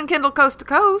to Cliff and Kendall Coast to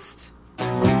Coast.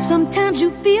 Sometimes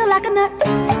you feel like a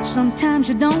nut, sometimes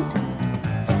you don't.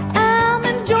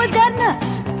 Almond Joy's got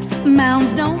nuts,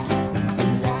 Mounds don't.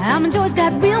 Almond Joy's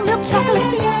got real milk chocolate,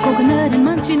 coconut and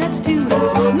munchy nuts too.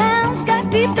 Mounds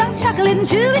got deep dark chocolate and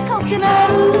chewy coconut.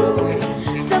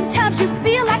 Ooh. Sometimes you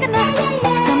feel like a nut,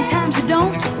 sometimes you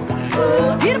don't.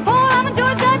 Peter Paul, Almond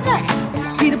Joy's got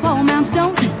nuts, Peter Paul, Mounds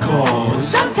don't. Because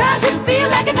sometimes you feel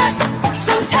like a nut,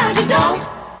 sometimes you don't.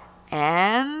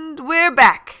 And we're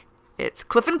back. It's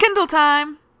Cliff and Kendall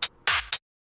time.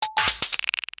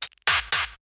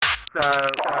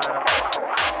 Sure.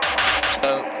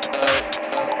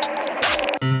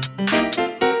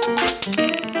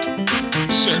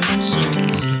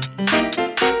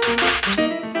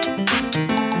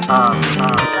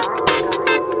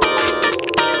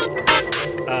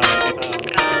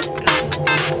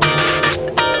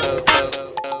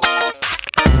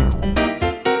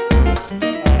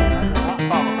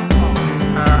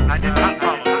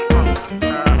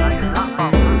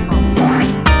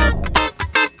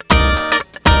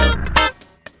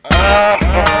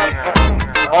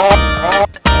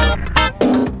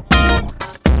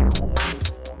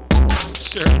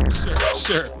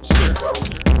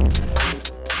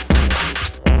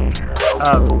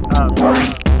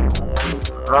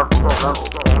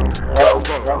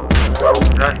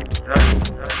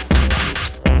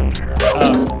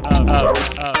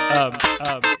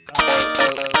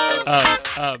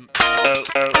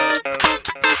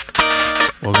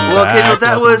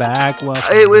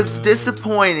 It was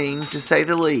disappointing to say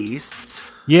the least.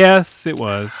 Yes, it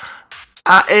was.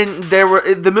 And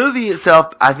the movie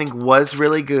itself, I think, was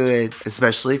really good,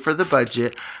 especially for the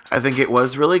budget. I think it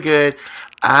was really good.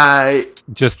 I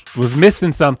just was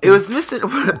missing something. It was missing.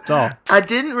 That's all. I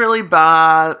didn't really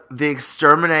buy the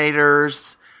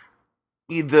exterminators,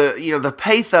 the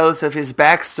pathos of his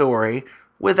backstory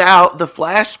without the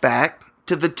flashback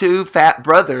to the two fat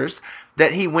brothers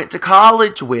that he went to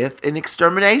college with in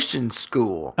extermination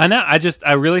school. I know.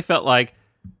 I really felt like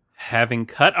having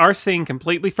cut our scene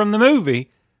completely from the movie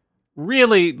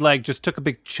really just took a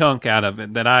big chunk out of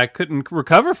it that I couldn't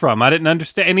recover from. I didn't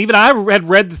understand. And even I had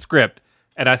read the script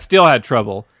and I still had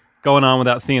trouble going on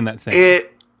without seeing that scene.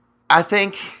 I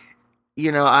think,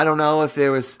 I don't know if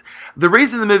there was the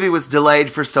reason the movie was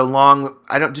delayed for so long.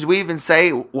 Did we even say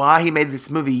why he made this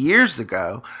movie years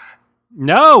ago?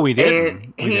 No, we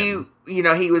didn't. And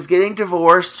he was getting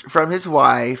divorced from his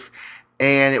wife,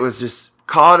 and it was just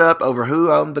caught up over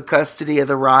who owned the custody of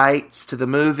the rights to the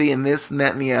movie and this and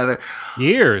that and the other.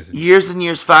 Years and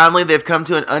years. Finally, they've come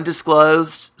to an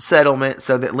undisclosed settlement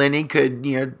so that Lenny could,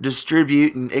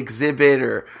 distribute and exhibit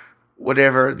or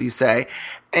whatever you say.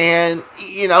 And,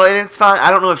 and it's fine.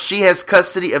 I don't know if she has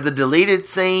custody of the deleted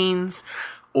scenes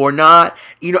or not.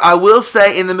 I will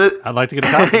say in the movie, I'd like to get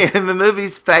a copy. In the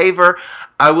movie's favor,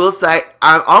 I will say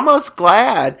I'm almost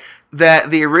glad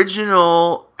that the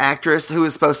original actress who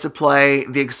was supposed to play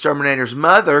the exterminator's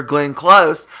mother, Glenn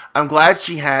Close, I'm glad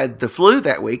she had the flu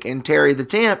that week and Terry the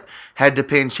Temp had to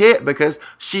pinch hit because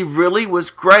she really was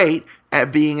great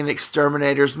at being an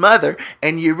exterminator's mother,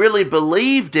 and you really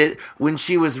believed it when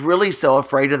she was really so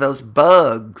afraid of those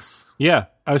bugs. Yeah.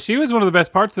 Oh, she was one of the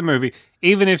best parts of the movie,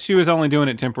 even if she was only doing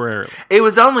it temporarily. It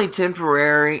was only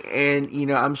temporary, and, you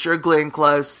know, I'm sure Glenn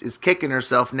Close is kicking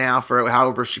herself now for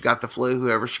however she got the flu,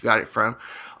 whoever she got it from,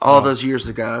 all those years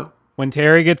ago. When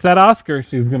Terry gets that Oscar,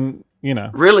 she's going to, you know.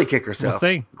 Really kick herself.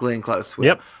 We'll see. Glenn Close will.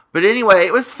 Yep. But anyway,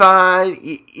 it was fine.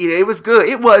 You know, it was good.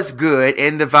 It was good,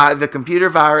 and the computer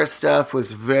virus stuff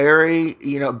was very,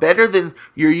 you know, better than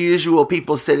your usual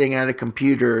people sitting at a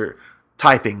computer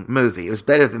typing movie. It was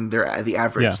better than the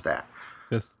average that.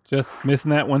 Just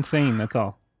missing that one scene, that's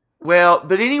all. Well,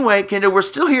 but anyway, Kendall, we're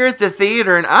still here at the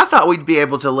theater, and I thought we'd be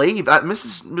able to leave.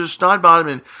 Mrs. Snodbottom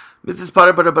and Mrs.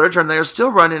 Butterchurn, they're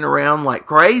still running around like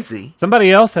crazy.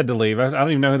 Somebody else had to leave. I don't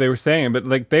even know who they were saying, but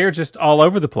like they're just all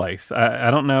over the place.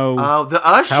 I don't know. Oh, the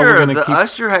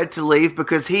usher had to leave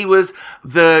because he was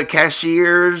the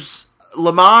cashier's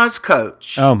Lamaze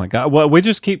coach. Oh my God! Well,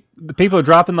 the people are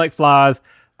dropping like flies.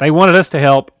 They wanted us to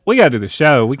help. We got to do the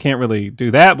show. We can't really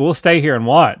do that, but we'll stay here and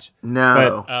watch.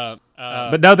 No.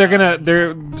 But no,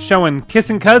 they're showing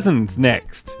Kissing Cousins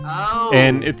next. Oh.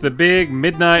 And it's a big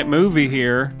midnight movie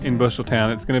here in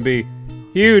Busheltown. It's going to be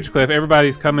huge, Cliff.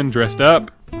 Everybody's coming dressed up.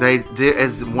 They do,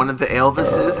 as one of the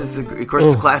Elvises. It's of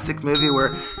course a classic movie where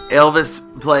Elvis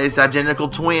plays identical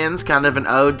twins, kind of an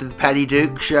ode to the Patty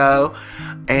Duke show,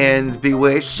 and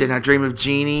Bewitched, and I Dream of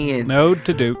Jeannie, and an ode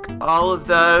to Duke. All of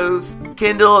those.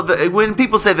 Kendall, when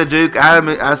people say the Duke, I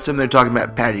assume they're talking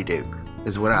about Patty Duke,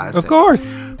 is what I assume. Of course.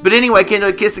 But anyway,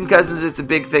 Kendall, Kissing Cousins, it's a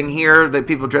big thing here that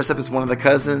people dress up as one of the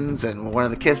cousins and one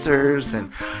of the kissers,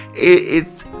 and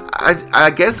I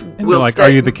guess we'll like, are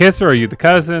you the kisser or are you the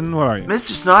cousin? What are you?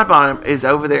 Mr. Snodbottom is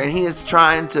over there, and he is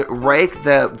trying to rake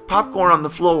the popcorn on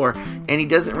the floor, and he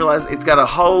doesn't realize it's got a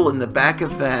hole in the back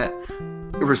of that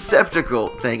receptacle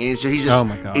thing, and he's just oh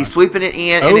my God. He's sweeping it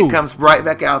in, and it comes right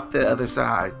back out the other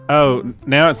side. Oh,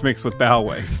 now it's mixed with bowel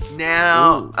waste.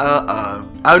 Now,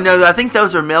 oh no, I think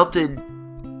those are melted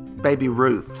Baby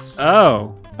Ruths.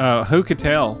 Oh, who could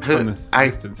tell from this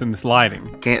distance in this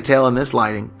lighting? Can't tell in this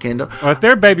lighting, Kendall. Well, if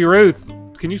they're Baby Ruths,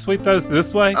 can you sweep those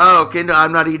this way? Oh, Kendall,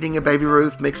 I'm not eating a Baby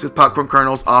Ruth mixed with popcorn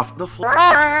kernels off the floor.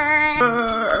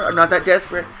 I'm not that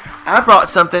desperate. I brought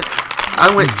something.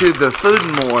 I went to the Food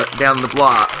and More down the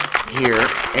block here,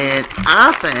 and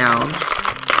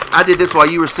I did this while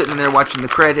you were sitting there watching the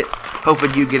credits,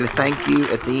 hoping you'd get a thank you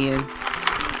at the end.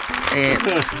 And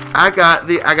I got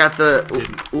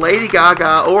the Lady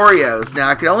Gaga Oreos. Now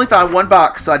I could only find one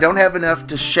box, so I don't have enough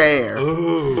to share.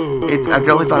 I could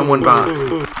only find one box,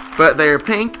 but they're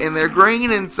pink and they're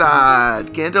green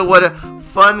inside. Kendall, what a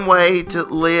fun way to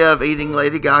live, eating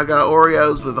Lady Gaga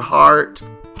Oreos with a heart.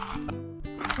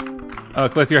 Oh,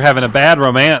 Cliff, you're having a bad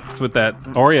romance with that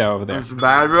Oreo over there. It's a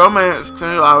bad romance,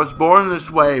 Kendall. I was born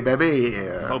this way, baby.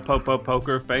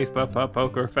 Poker face,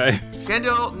 poker face.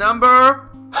 Kendall, number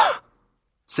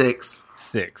 6.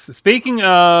 Speaking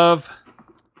of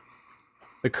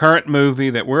the current movie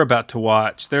that we're about to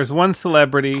watch, there's one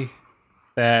celebrity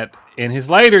that in his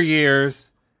later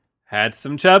years had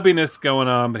some chubbiness going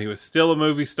on, but he was still a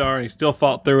movie star and he still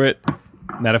fought through it.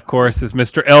 And that, of course, is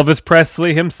Mr. Elvis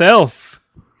Presley himself,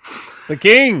 the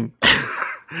king.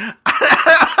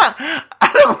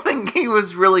 I don't think he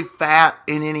was really fat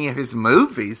in any of his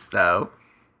movies, though.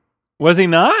 Was he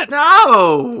not?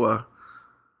 No.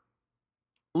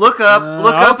 Look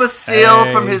up a still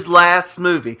from his last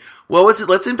movie. What was it?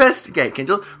 Let's investigate,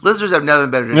 Kendall. Listeners have nothing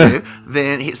better to do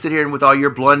than sit here and with all your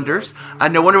blunders. I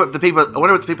wonder what the people at the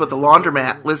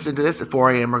laundromat listening to this at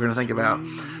 4 a.m. are going to think about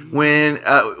when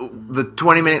the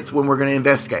 20 minutes when we're going to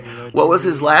investigate. What was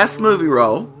his last movie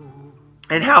role,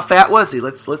 and how fat was he?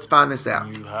 Let's find this out.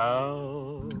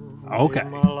 Okay,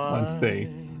 let's see.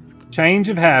 Change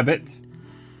of Habit,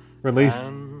 released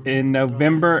in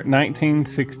November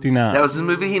 1969. That was the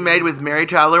movie he made with Mary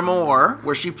Tyler Moore,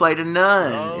 where she played a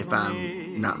nun, if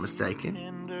I'm not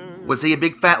mistaken. Was he a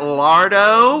big fat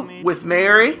lardo with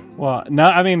Mary? Well, no,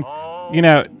 I mean,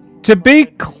 to be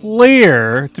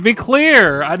clear,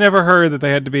 I never heard that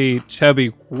they had to be chubby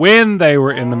when they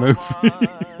were in the movie.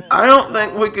 I don't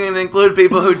think we can include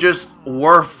people who just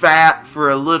were fat for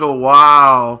a little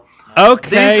while.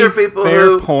 Okay, these are people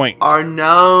who are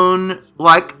known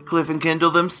like Cliff and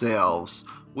Kendall themselves.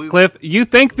 Cliff, you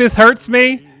think this hurts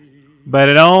me, but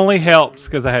it only helps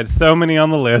because I had so many on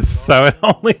the list, so it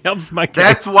only helps my case.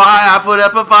 That's why I put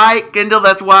up a fight, Kendall.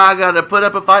 That's why I got to put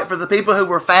up a fight for the people who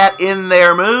were fat in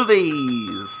their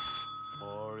movies.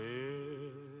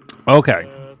 Okay.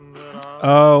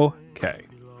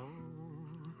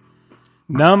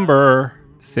 Number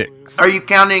 6. Are you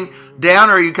counting down,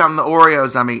 or are you counting the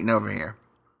Oreos I'm eating over here?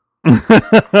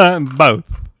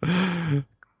 Both.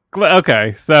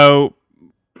 Okay, so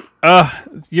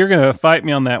you're gonna fight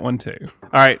me on that one too. All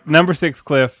right, number 6,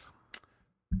 Cliff.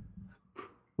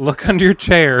 Look under your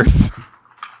chairs.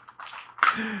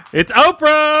 It's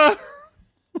Oprah.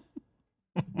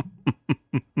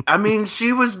 I mean,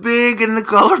 she was big in The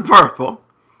Color Purple.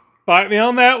 Fight me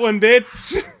on that one,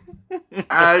 bitch.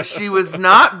 She was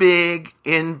not big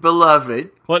in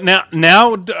Beloved. Well,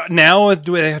 now,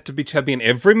 do they have to be chubby in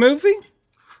every movie?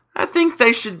 I think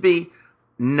they should be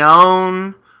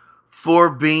known for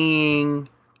being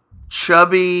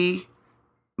chubby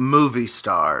movie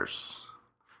stars.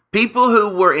 People who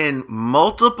were in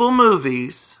multiple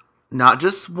movies, not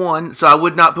just one. So I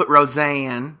would not put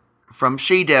Roseanne from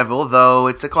She-Devil, though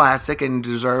it's a classic and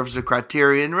deserves a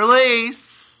Criterion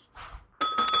release.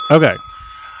 Okay.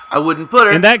 I wouldn't put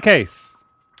her. In that case,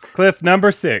 Cliff,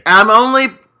 number 6. I'm only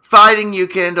fighting you,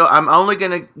 Kendall. I'm only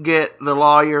going to get the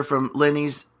lawyer from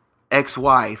Lenny's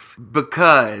ex-wife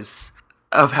because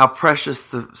of how precious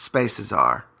the spaces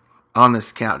are on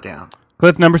this countdown.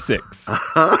 Cliff, number 6.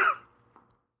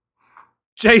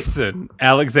 Jason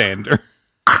Alexander.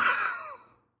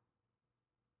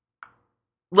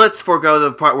 Let's forego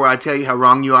the part where I tell you how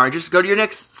wrong you are. Just go to your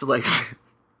next selection.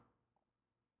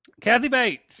 Kathy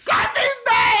Bates. Kathy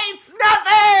Bates! Not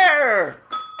there!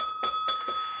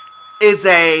 Is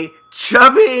a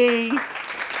chubby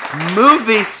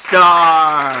movie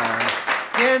star.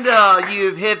 Kendall,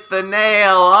 you've hit the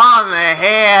nail on the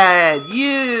head.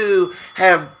 You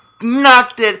have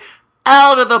knocked it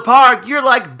out of the park. You're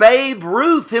like Babe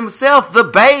Ruth himself, the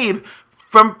Babe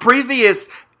from previous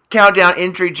countdown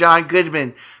entry, John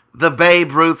Goodman. The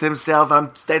Babe Ruth himself.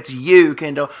 That's you,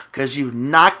 Kendall, because you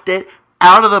knocked it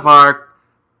out of the park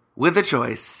with the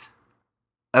choice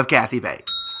of Kathy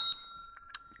Bates.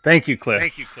 Thank you,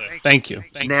 Cliff. Thank you.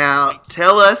 Now,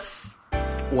 tell us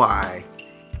why.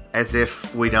 As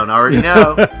if we don't already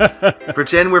know.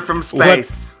 Pretend we're from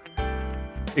space.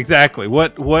 Exactly.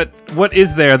 What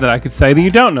is there that I could say that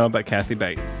you don't know about Kathy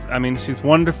Bates? I mean, she's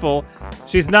wonderful.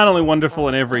 She's not only wonderful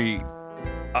in every,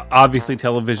 obviously,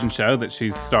 television show that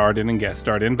she's starred in and guest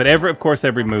starred in, but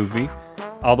every movie,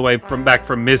 all the way from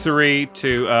Misery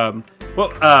to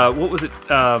what was it?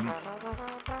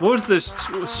 What was the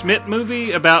Schmidt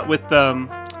movie about with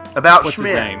about what's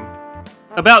Schmidt? His name?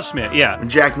 About Schmidt, yeah.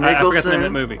 Jack Nicholson. I forgot the name of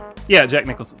that movie. Yeah, Jack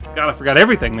Nicholson. God, I forgot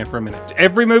everything there for a minute.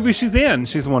 Every movie she's in,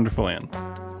 she's wonderful in.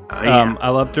 Yeah. I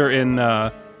loved her in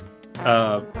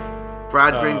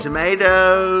Fried Green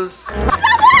Tomatoes.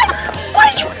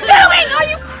 What are you doing? Are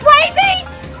you crazy?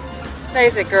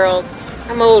 Face it, girls.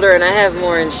 I'm older and I have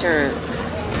more insurance.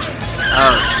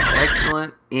 Oh, she's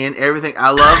excellent in everything. I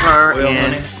love her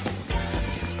in... Honey,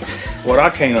 what I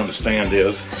can't understand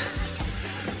is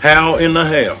how in the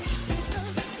hell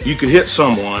you could hit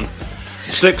someone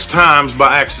 6 times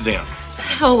by accident.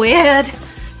 Oh, Ed,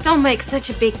 don't make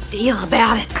such a big deal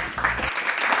about it.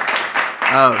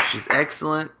 Oh, she's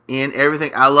excellent in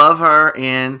everything. I love her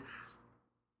in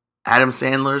Adam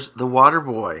Sandler's The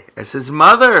Waterboy as his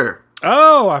mother.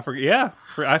 Oh, I forgot. Yeah,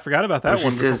 I forgot about that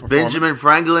one. She says Benjamin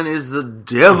Franklin is the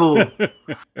devil.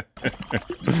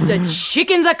 The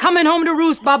chickens are coming home to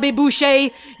roost, Bobby Boucher.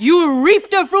 You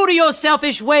reap the fruit of your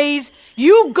selfish ways.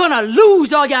 You gonna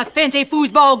lose all your fancy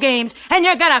foosball games, and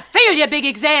you're gonna fail your big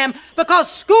exam because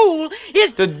school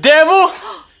is the devil.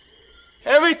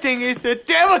 Everything is the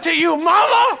devil to you,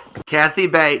 Mama. Kathy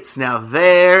Bates. Now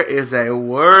there is a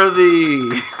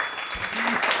worthy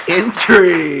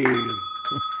entry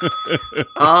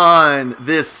on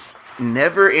this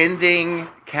never-ending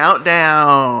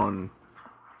countdown.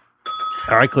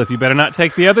 All right, Cliff, you better not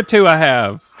take the other 2 I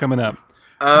have coming up.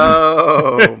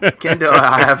 Oh, Kendall,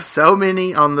 I have so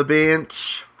many on the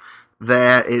bench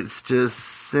that it's just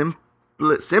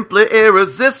simply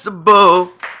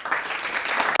irresistible.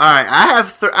 All right, I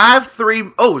have 3.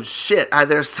 Oh shit,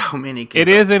 there's so many. It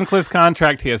Kendall. is in Cliff's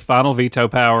contract. He has final veto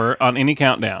power on any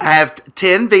countdown. I have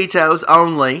 10 vetoes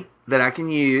only that I can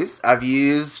use. I've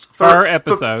used per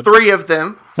episode 3 of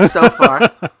them so far.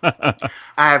 I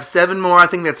have 7 more. I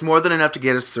think that's more than enough to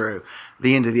get us through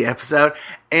the end of the episode.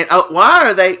 And why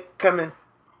are they coming?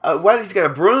 Why he's got a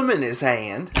broom in his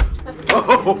hand?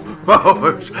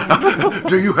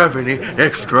 Do you have any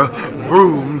extra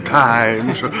broom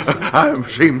tines? I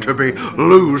seem to be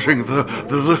losing the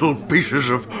little pieces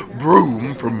of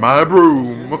broom from my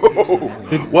broom.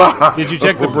 Did you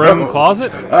check the broom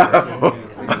closet?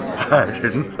 I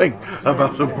didn't think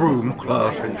about the broom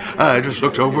closet. I just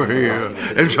looked over here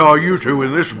and saw you 2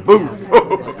 in this booth.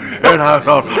 and I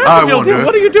thought, I wonder.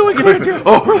 What are you doing in here, dear?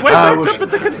 We're way I back was up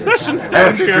at the concession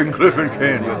stand here. asking Cliff and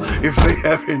Kendall if they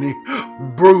have any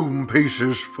broom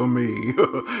pieces for me.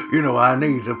 You know, I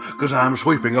need them because I'm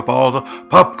sweeping up all the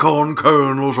popcorn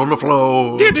kernels on the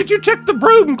floor. Dear, did you check the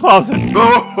broom closet?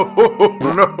 Oh,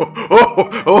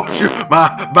 no. Shoot,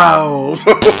 my bowels.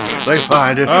 They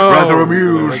find it rather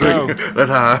amusing that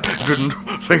I didn't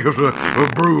think of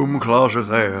the broom closet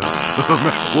there.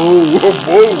 Whoa.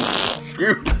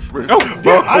 Excuse me. Oh,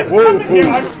 dear,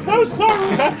 I'm so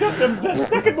sorry. The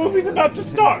second movie's about to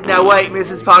start. Now wait,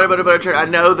 Mrs. Potter Butter, I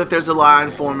know that there's a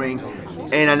line forming,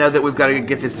 and I know that we've got to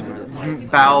get this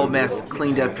bowel mess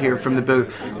cleaned up here from the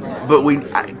booth.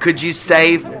 But could you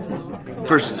save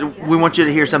for? We want you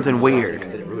to hear something weird.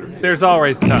 There's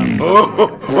always time.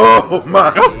 Oh, my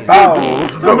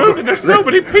bowels. There's so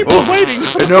many people waiting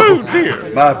for food,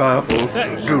 dear. My bowels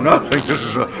do not think this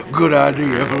is a good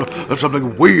idea for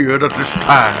something weird at this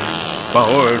time,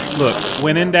 boys. Look,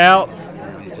 when in doubt,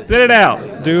 sit it out.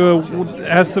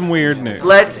 Have some weird news.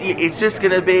 It's just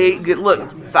gonna be good.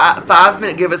 Look, 5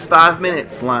 minutes. Give us 5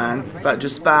 minutes, line.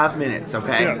 Just 5 minutes,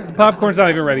 okay? Yeah, the popcorn's not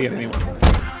even ready yet anyway.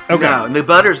 Okay. No, and the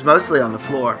butter's mostly on the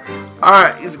floor. All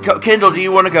right, Kendall, do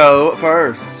you want to go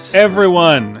first?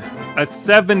 Everyone, a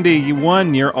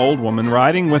 71-year-old woman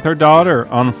riding with her daughter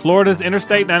on Florida's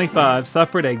Interstate 95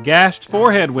 suffered a gashed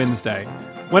forehead Wednesday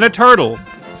when a turtle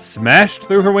smashed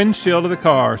through her windshield of the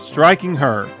car, striking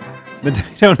her. The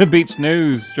Daytona Beach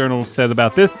News Journal said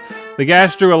about this, the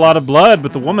gash drew a lot of blood,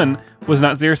 but the woman was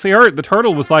not seriously hurt. The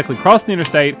turtle was likely crossing the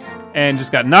interstate and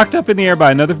just got knocked up in the air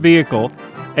by another vehicle.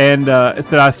 And it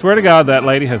said, I swear to God, that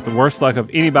lady has the worst luck of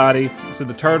anybody. So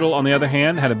the turtle, on the other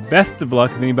hand, had the best of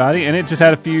luck of anybody, and it just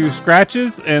had a few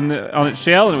scratches on its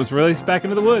shell, and it was released back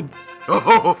into the woods.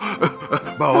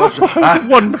 Boys,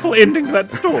 wonderful ending to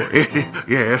that story.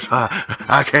 Yes,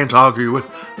 I can't argue with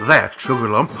that, Sugar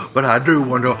Lump, but I do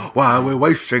wonder why we're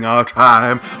wasting our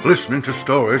time listening to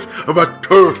stories about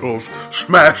turtles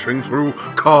smashing through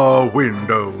car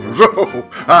windows. Oh,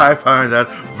 I find that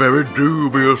very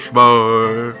dubious,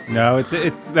 boy. No,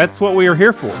 that's what we are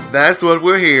here for. That's what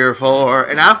we're here for.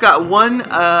 And I've got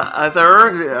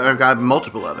I've got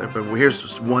multiple other, but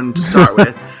here's one to start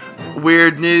with.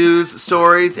 Weird news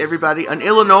stories, everybody. An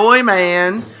Illinois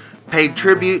man paid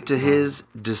tribute to his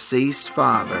deceased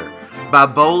father by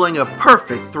bowling a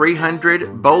perfect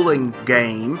 300 bowling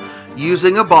game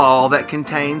using a ball that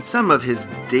contained some of his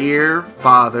dear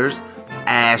father's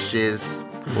ashes.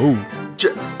 Whoa.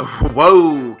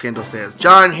 Whoa, Kendall says.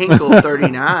 John Hinkle,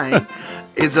 39,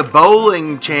 is a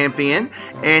bowling champion,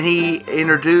 and he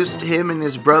introduced him and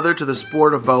his brother to the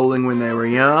sport of bowling when they were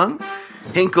young.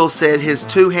 Hinkle said his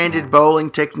two-handed bowling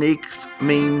techniques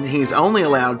mean he's only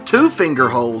allowed 2 finger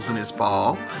holes in his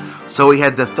ball, so he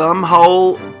had the thumb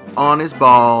hole on his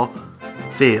ball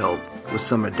filled with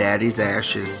some of Daddy's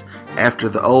ashes after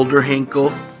the older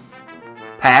Hinkle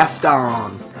passed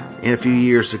on a few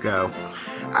years ago.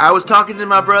 I was talking to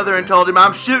my brother and told him,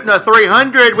 I'm shooting a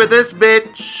 300 with this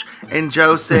bitch, and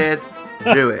Joe said,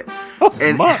 do it.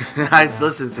 And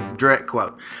listen, it's a direct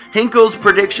quote. Hinkle's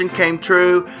prediction came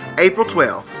true April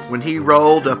 12th when he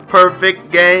rolled a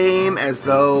perfect game as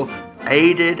though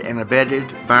aided and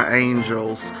abetted by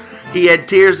angels. He had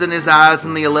tears in his eyes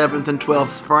in the 11th and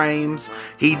 12th frames.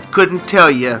 He couldn't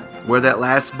tell you where that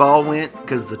last ball went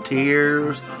because the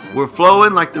tears were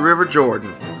flowing like the River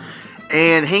Jordan.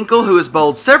 And Hinkle, who has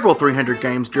bowled several 300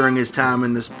 games during his time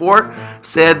in the sport,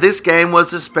 said this game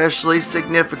was especially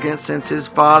significant since his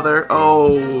father,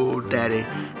 Daddy,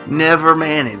 never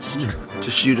managed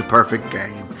to shoot a perfect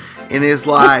game in his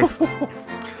life.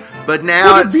 But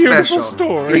now it's special.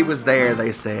 Story. He was there,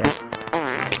 they said.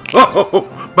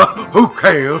 But who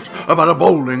cares about a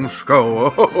bowling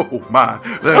score? Oh, my.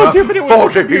 There are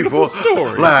 40 people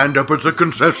lined up at the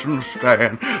concession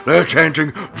stand. They're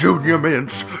chanting, Junior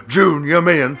Mints, Junior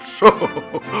Mints.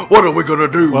 What are we going to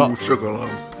do, Sugar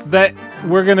Lump? That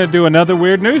we're going to do another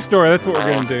weird news story. That's what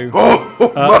we're going to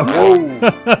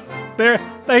do.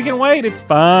 They can wait. It's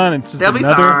fine. It's just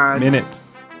another minute.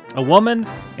 A woman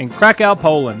in Krakow,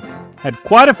 Poland, had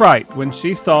quite a fright when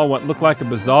she saw what looked like a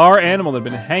bizarre animal that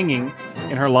had been hanging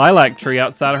in her lilac tree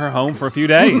outside of her home for a few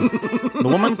days. The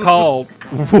woman called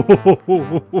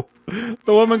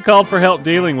for help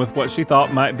dealing with what she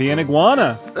thought might be an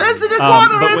iguana. There's an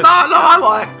iguana in my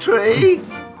lilac tree.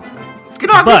 Can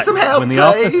I get some help,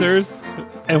 please?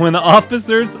 When the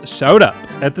officers showed up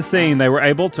at the scene, they were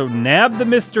able to nab the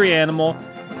mystery animal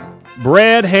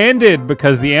bread-handed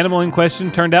because the animal in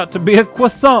question turned out to be a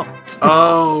croissant.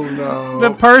 Oh, no.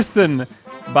 The person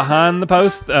behind the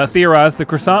post theorized the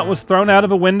croissant was thrown out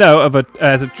of a window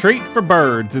as a treat for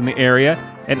birds in the area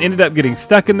and ended up getting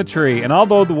stuck in the tree. And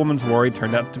although the woman's worry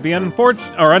turned out to be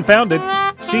unfounded,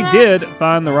 she did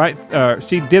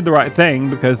the right thing,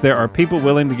 because there are people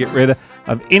willing to get rid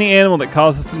of any animal that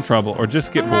causes some trouble or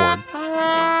just get bored.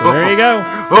 So there you go.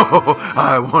 Oh,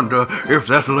 I wonder if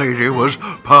that lady was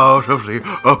part of the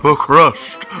upper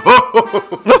crust.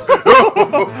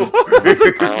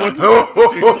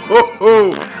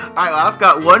 I've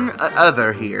got one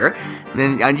other here,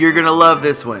 and you're going to love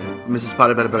this one, Mrs.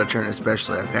 Potter Butter Turner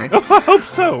especially, okay? I hope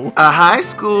so. A high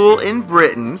school in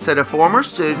Britain said a former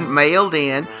student mailed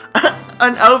in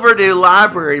an overdue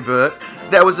library book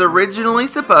that was originally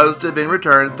supposed to have been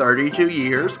returned 32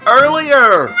 years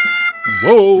earlier.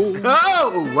 Whoa.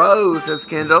 Oh, whoa, says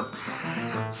Kendall.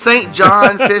 St.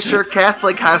 John Fisher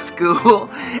Catholic High School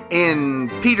in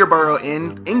Peterborough,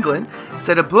 in England,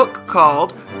 said a book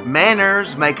called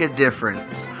Manners Make a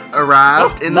Difference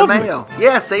arrived in the mail.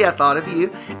 Yeah, see, I thought of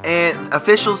you. And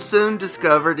officials soon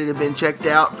discovered it had been checked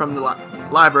out from the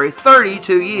library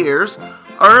 32 years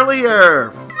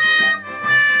earlier.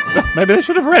 Maybe they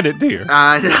should have read it, dear.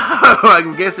 I know.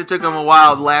 I guess it took them a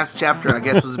while. The last chapter, I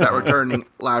guess, was about returning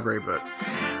library books.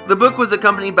 The book was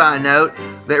accompanied by a note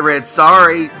that read,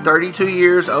 "Sorry, 32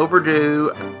 years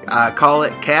overdue. Call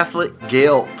it Catholic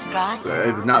guilt."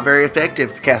 It's not very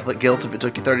effective, Catholic guilt, if it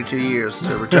took you 32 years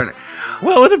to return it.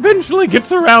 Well, it eventually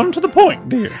gets around to the point,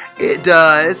 dear. It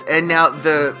does. And now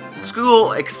the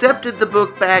school accepted the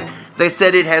book back. They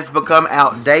said it has become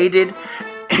outdated,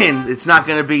 and it's not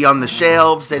going to be on the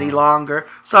shelves any longer.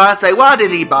 So I say, why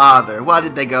did he bother? Why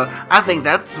did they go? I think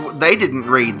they didn't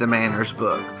read the Manners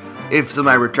book. If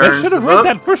somebody returns they should have the read book,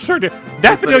 that for sure.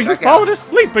 Daffodil, you fallen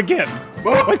asleep again.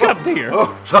 Wake up, dear.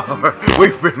 Oh, sorry.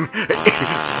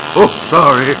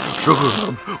 Sorry,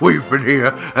 Sugar. We've been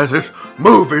here at this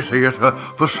movie theater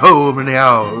for so many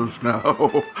hours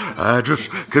now. I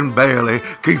just can barely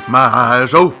keep my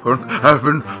eyes open. I've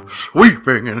been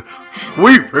sweeping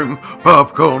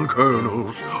popcorn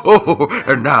kernels. Oh,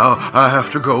 and now I have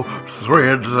to go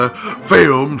thread the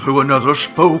film through another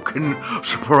spoken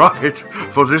sprocket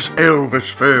for this Elvis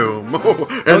film. Oh,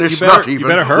 and it's not even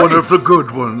one of the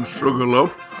good ones,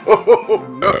 Sugarloaf. Oh,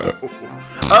 no.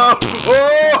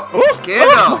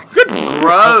 Kendall.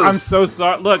 Gross. I'm so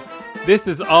sorry. Look, this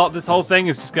whole thing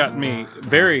has just gotten me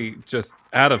very just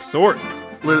out of sorts.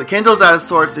 Kendall's out of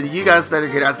sorts, and you guys better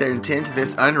get out there and tend to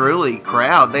this unruly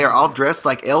crowd. They are all dressed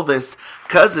like Elvis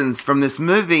cousins from this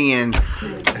movie, and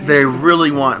they really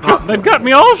want pop. They've got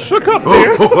me all shook up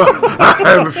there.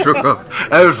 I am shook up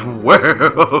as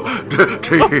well, dear.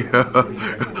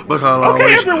 But I'll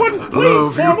always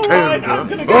love you tender. I'm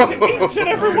going to get to each and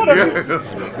every one of you.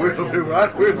 Yes, we'll be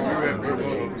right with you,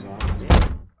 everyone.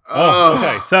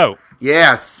 Okay, so.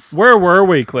 Yes. Where were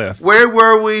we, Cliff? Where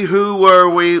were we? Who were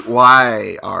we?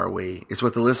 Why are we? It's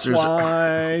what the listeners...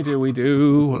 Why do we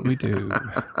do what we do?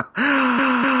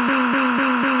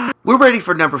 We're ready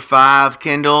for number 5,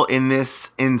 Kendall, in this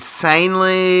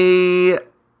insanely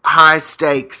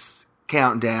high-stakes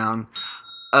countdown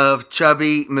of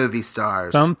chubby movie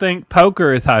stars. Some think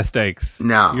poker is high stakes.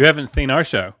 No. You haven't seen our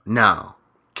show. No.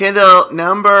 Kendall,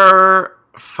 number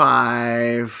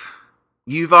 5...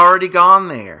 You've already gone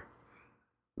there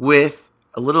with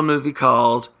a little movie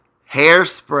called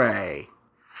Hairspray.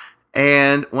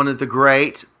 And one of the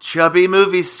great chubby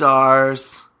movie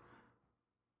stars,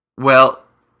 well,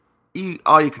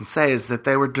 all you can say is that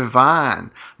they were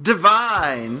divine.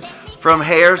 Divine from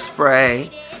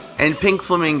Hairspray and Pink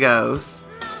Flamingos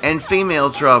and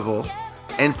Female Trouble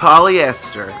and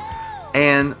Polyester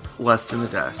and Lust in the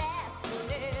Dust.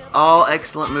 All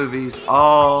excellent movies,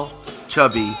 all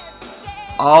chubby.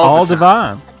 All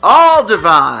divine. All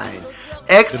divine.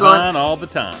 Excellent. Divine all the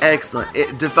time.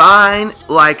 Excellent. Divine,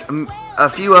 like a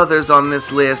few others on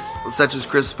this list, such as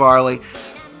Chris Farley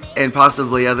and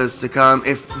possibly others to come.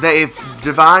 If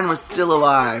Divine was still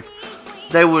alive,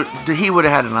 he would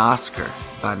have had an Oscar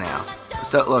by now.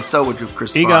 So would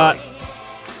Chris Farley.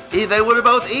 They would have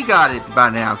both EGOTed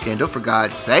by now, Kendall, for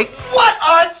God's sake. What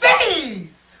are these?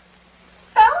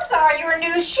 Those are your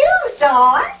new shoes,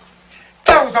 Dawn.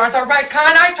 Those aren't the right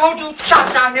kind. I told you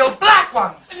cha-cha heel black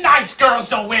ones. Nice girls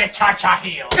don't wear cha-cha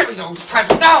heels. Give me those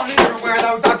presents. I'll never wear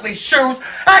those ugly shoes.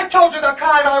 I told you the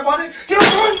kind I wanted. You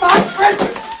ruined my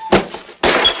Christmas.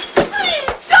 Please,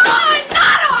 Dawn,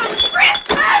 not on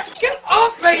Christmas. Get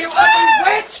off me, you ugly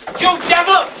witch. You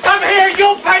devil, come here.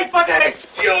 You'll pay for this.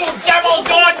 You devil,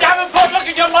 Dawn Davenport, look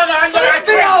at your mother under that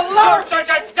tree. Leave me alone. Such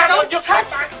a devil. You touch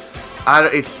her.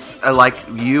 It's like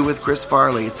you with Chris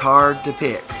Farley. It's hard to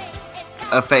pick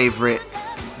a favorite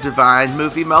Divine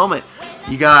movie moment.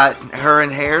 You got her in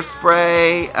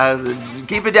Hairspray.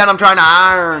 Keep it down, I'm trying to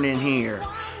iron in here.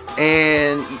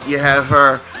 And you have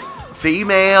her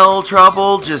female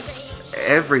trouble just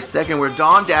every second, where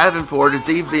Dawn Davenport is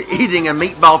even eating a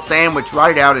meatball sandwich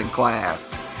right out in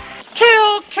class.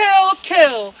 Kill, kill,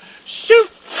 kill. Shoot,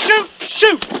 shoot,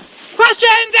 shoot.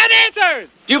 Questions and answers.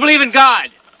 Do you believe in God?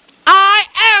 I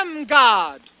am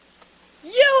God.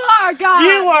 You are God.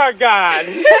 You are God.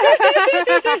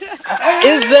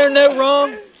 Is there no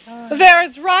wrong? There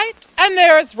is right and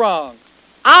there is wrong.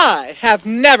 I have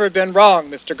never been wrong,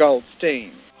 Mr.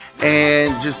 Goldstein.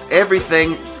 And just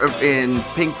everything in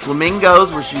Pink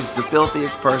Flamingos, where she's the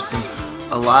filthiest person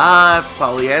alive.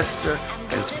 Polyester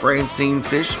as Francine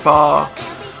Fishpaw.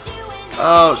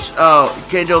 Oh,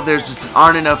 Kendall, there's just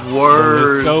aren't enough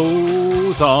words. The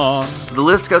list goes on. The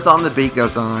list goes on, the beat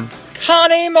goes on.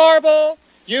 Connie Marble,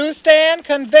 you stand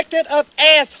convicted of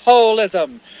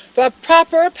assholism. The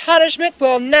proper punishment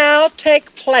will now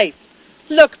take place.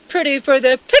 Look pretty for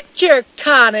the picture,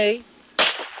 Connie.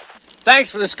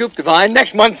 Thanks for the scoop, Divine.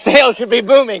 Next month's sales should be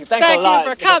booming. Thanks a lot.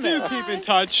 Thank you for coming. Do keep in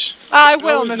touch. I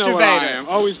will, Always know Mr. where I Vader. am.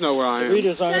 Always know where I am.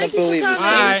 Readers aren't going to believe this.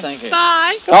 Thank you.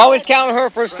 Bye. Always count on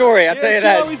her for a story, I'll tell you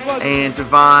that. And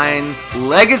Divine's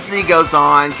legacy goes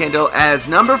on, Kendall, as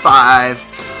number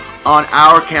 5 on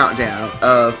our countdown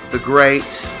of the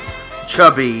great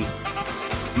chubby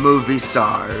movie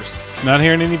stars. Not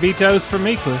hearing any vetoes from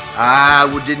me, Cliff. I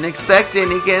didn't expect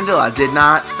any, Kendall. I did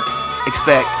not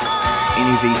expect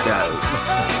any vetoes.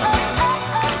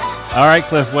 All right,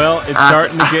 Cliff. Well, it's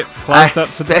starting to get close up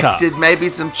to the top. I expected maybe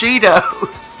some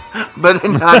Cheetos, but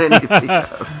not any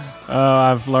vetoes. Oh,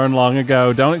 I've learned long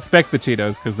ago. Don't expect the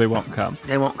Cheetos because they won't come.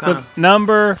 They won't come. The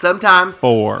number Sometimes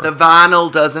 4. The vinyl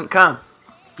doesn't come.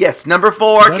 Yes, number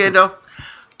 4, Kendall.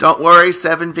 Don't worry,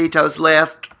 7 vetoes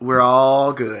left. We're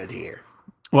all good here.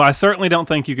 Well, I certainly don't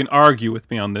think you can argue with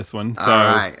me on this one. So,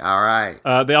 all right.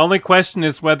 The only question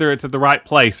is whether it's at the right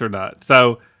place or not.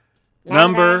 So,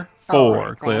 number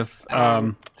 4, Cliff.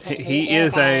 He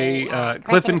is a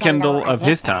Cliff and Kendall of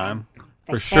his time,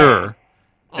 for sure.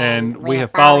 And we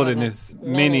have followed in his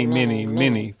many, many,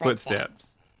 many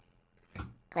footsteps.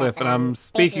 Cliff, and I'm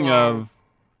speaking of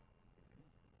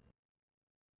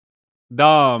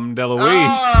Dom DeLuise.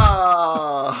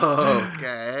 Oh,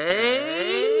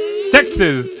 okay.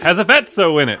 Texas has a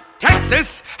fatso in it.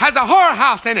 Texas has a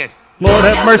whorehouse in it. Lord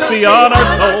have mercy on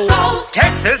our souls.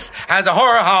 Texas has a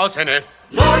whorehouse in it.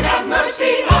 Lord have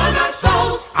mercy on our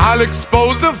souls. I'll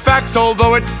expose the facts,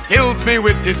 although it fills me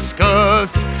with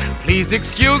disgust. Please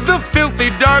excuse the filthy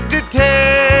dark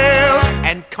details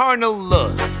and carnal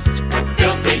lust.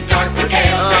 Filthy dark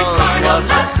details and carnal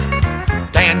lust.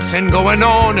 Dancing going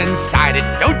on inside it.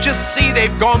 Don't you see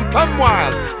they've gone plumb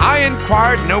wild? I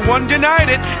inquired, no one denied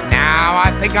it. Now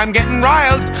I think I'm getting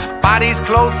riled. Bodies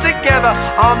close together,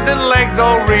 arms and legs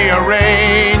all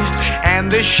rearranged. And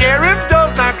the sheriff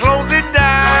does not close it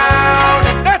down.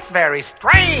 That's very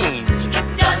strange.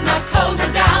 Does not close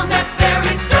it down, that's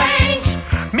very strange.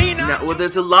 Well,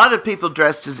 there's a lot of people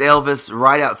dressed as Elvis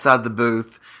right outside the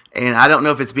booth. And I don't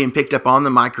know if it's being picked up on the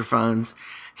microphones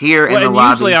here in the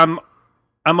lobby. Usually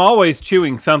I'm always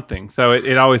chewing something, so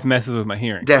it always messes with my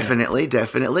hearing. Definitely.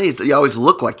 So you always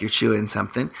look like you're chewing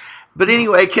something. But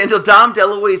anyway, Kendall, Dom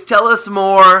DeLuise, tell us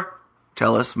more.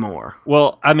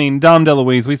 Well, I mean, Dom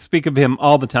DeLuise, we speak of him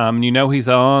all the time, and you know he's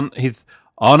on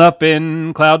up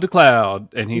in Cloud to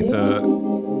Cloud, and he's a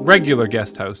regular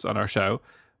guest host on our show.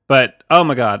 But, oh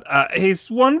my God,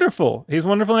 he's wonderful. He's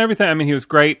wonderful in everything. I mean, he was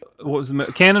great. What was the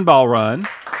Cannonball Run?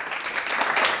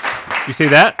 You see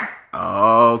that?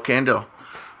 Oh, Kendall.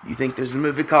 You think there's a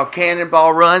movie called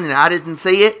Cannonball Run and I didn't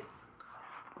see it?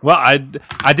 Well, I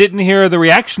didn't hear the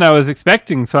reaction I was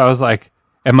expecting, so I was like,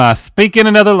 am I speaking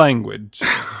another language?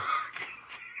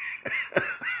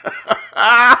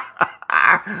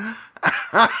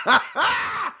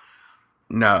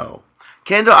 No.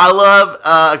 Kendall, I love,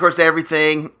 of course,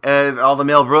 everything, all the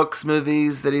Mel Brooks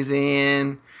movies that he's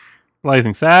in.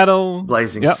 Blazing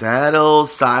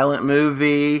Saddles, Silent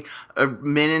Movie,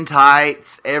 Men in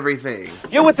Tights, everything.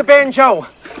 You with the banjo.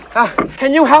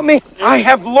 Can you help me? I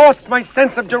have lost my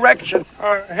sense of direction.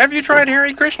 Have you tried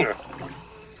Hare Krishna?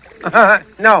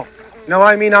 No,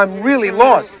 I mean I'm really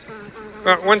lost.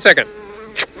 1 second.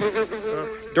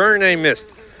 Darn, I missed.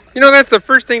 You know, that's the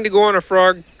first thing to go on a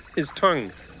frog, his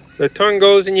tongue. The tongue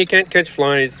goes and you can't catch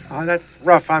flies. Oh, that's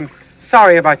rough. I'm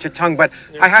sorry about your tongue, but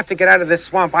I have to get out of this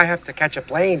swamp. I have to catch a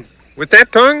plane. With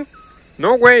that tongue?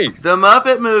 No way. The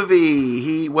Muppet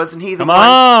Movie. Wasn't he the one? Come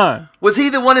on. Was he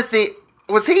the one at the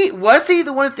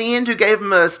end who gave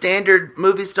him a standard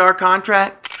movie star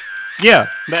contract? Yeah,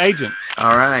 the agent.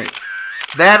 All right.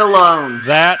 That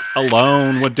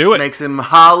alone would do it. Makes him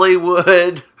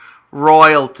Hollywood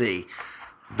royalty.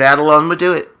 That alone would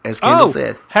do it, as Kendall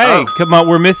said. Hey, come on,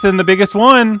 we're missing the biggest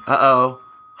one. Uh-oh.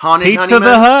 Haunted Pizza Honeymoon?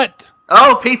 the Hut.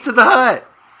 Oh, Pizza the Hut.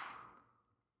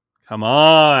 Come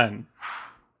on.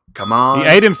 Come on. He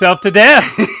ate himself to death.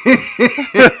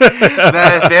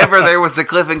 If ever there was a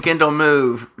Cliff and Kendall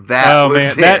move, that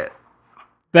was it.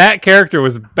 That character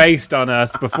was based on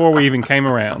us before we even came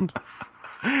around.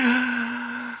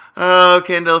 Oh,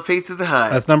 Kendall, Pizza the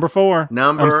Hut. That's number 4.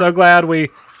 Number I'm so glad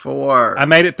 4. I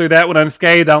made it through that one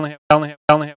unscathed. I only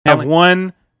have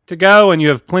one to go, and you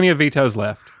have plenty of vetoes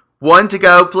left. One to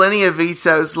go, plenty of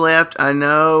vetoes left. I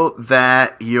know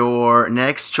that your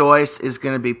next choice is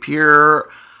going to be pure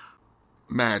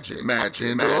magic. One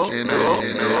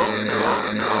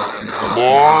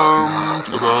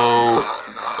to go.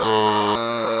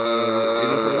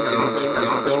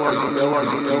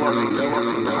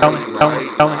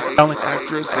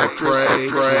 Actress.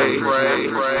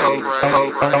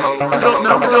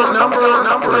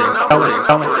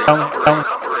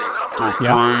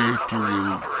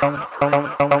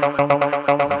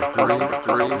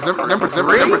 Number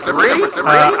three.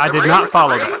 I did not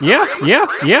follow that. Yeah.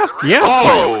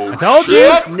 Oh, I told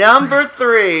you. Number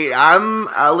 3.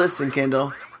 Listen,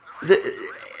 Kendall.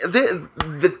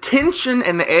 The tension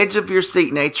and the edge of your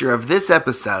seat nature of this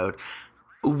episode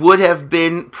would have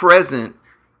been present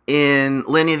in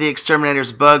Lenny the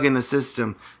Exterminator's Bug in the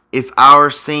System if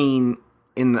our scene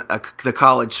in the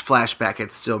college flashback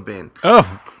had still been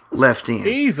left in.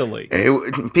 Easily.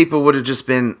 People would have just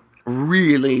been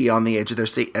really on the edge of their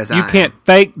seat as You can't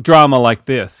fake drama like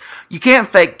this. You can't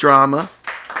fake drama,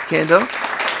 Kendall.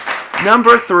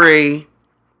 Number 3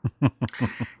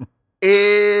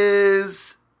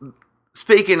 is,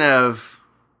 speaking of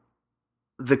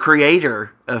the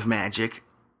creator of magic,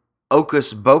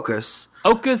 Hocus Pocus.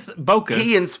 Hocus Pocus.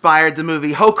 He inspired the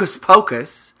movie Hocus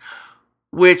Pocus,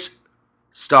 which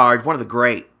starred one of the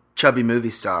great chubby movie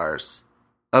stars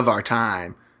of our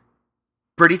time.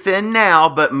 Pretty thin now,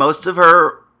 but most of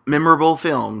her memorable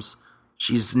films,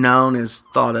 she's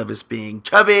thought of as being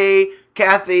chubby.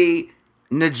 Kathy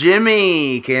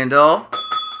Najimy, Kendall.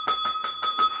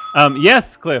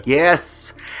 Yes, Cliff.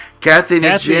 Yes. Kathy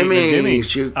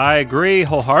Najimy. I agree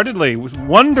wholeheartedly.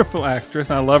 Wonderful actress.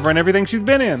 I love her in everything she's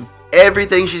been in.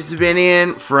 Everything she's been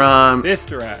in, from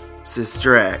Sister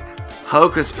Act,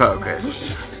 Hocus Pocus.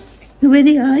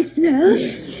 Winnie, I smell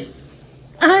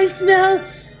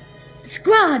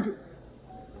scrod.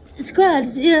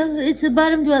 Scrod, it's a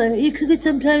bottom dweller. You cook it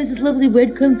sometimes with lovely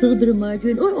breadcrumbs, a little bit of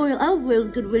margarine, or oil. I'll boil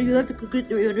it good when you have to cook it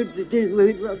 300 it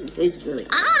tastes really.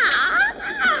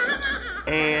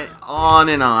 And on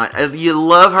and on. You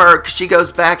love her because she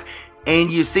goes back,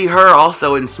 and you see her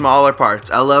also in smaller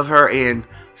parts. I love her in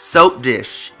Soap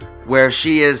Dish, where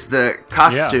she is the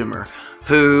costumer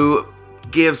who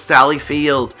gives Sally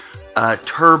Field a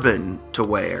turban to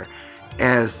wear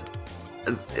as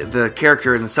the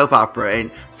character in the soap opera. And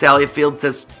Sally Field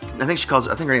says, I think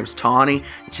her name's Tawny.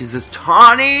 And she says,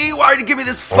 Tawny, why did you give me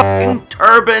this fucking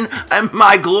turban? Am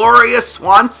I Gloria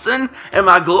Swanson? Am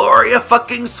I Gloria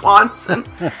fucking Swanson?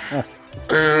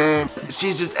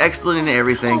 She's just excellent in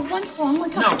everything. Oh, one song.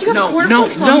 No.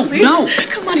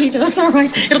 Come on, he does. All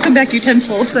right. It'll come back to you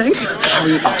tenfold, thanks.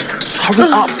 Hurry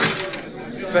up.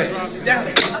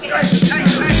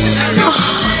 Oh,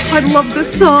 I love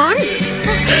this song.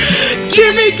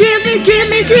 Gimme gravy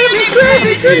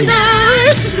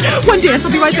tonight. One dance,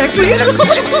 I'll be right back, please. What's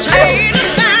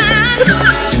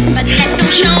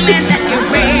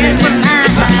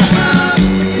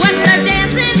the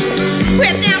dancing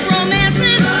without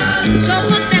romancing? So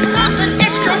look, there's something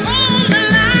extra on the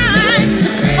line.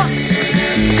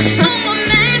 On the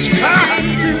mashed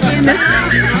potatoes.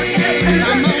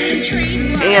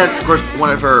 And, of course, one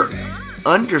of her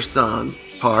undersung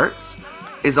parts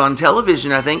is on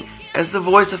television, I think, as the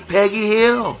voice of Peggy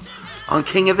Hill on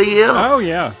King of the Hill. Oh,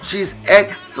 yeah. She's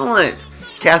excellent.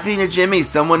 Kathy Najimy,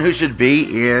 someone who should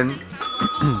be in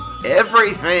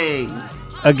everything.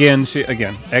 Again,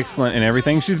 excellent in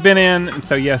everything she's been in.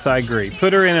 So, yes, I agree.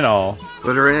 Put her in it all.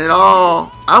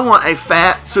 I want a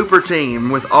fat super team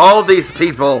with all these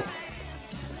people.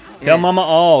 Tell Mama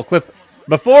all. Cliff,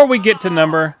 before we get to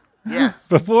number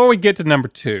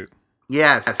 2.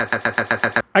 Yes.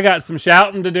 I got some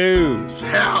shouting to do.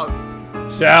 Shout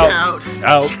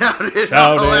it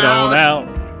on out.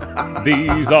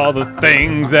 These are the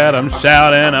things that I'm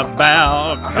shouting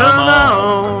about. Come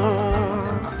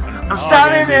on. I'm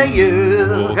shouting at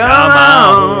you. Come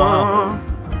on.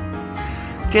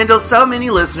 Kendall, so many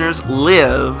listeners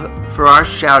live for our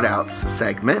shout-outs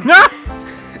segment.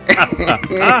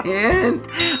 And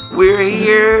we're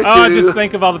here to... Oh, just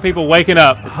think of all the people waking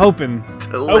up, hoping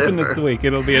Deliver. this week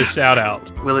it'll be a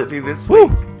shout-out. Will it be this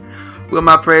week? Will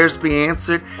my prayers be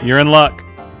answered? You're in luck.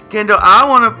 Kendall, I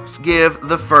want to give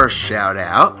the first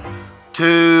shout-out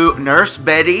to Nurse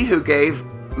Betty, who gave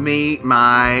me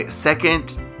my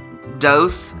second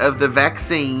dose of the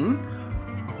vaccine.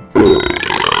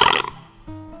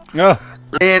 Oh,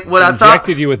 and what I thought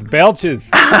injected you with belches.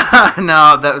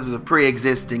 No, that was a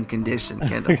pre-existing condition,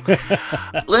 Kendall.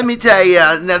 Let me tell you,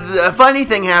 now, a funny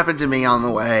thing happened to me on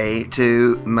the way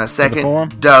to my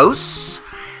second dose.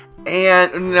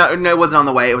 And no, it wasn't on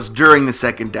the way. It was during the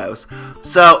second dose.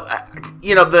 So,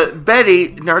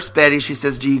 Nurse Betty, she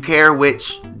says, "Do you care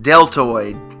which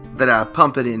deltoid that I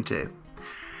pump it into?"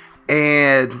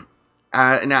 And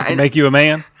make you a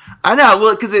man. I know,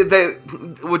 well,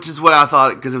 which is what I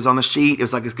thought, because it was on the sheet. It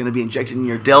was like it's going to be injected in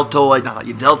your deltoid, not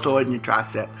your deltoid and your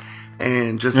tricep.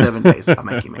 And just 7 days, I'll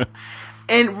make you man.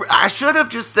 And I should have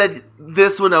just said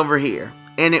this one over here,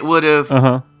 and it would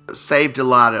have saved a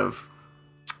lot of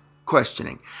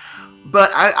questioning.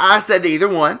 But I said either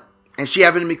one, and she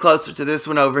happened to be closer to this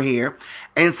one over here.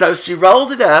 And so she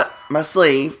rolled it up my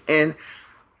sleeve, and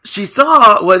she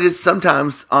saw what is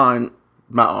sometimes on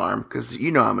my arm, because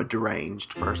I'm a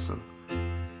deranged person.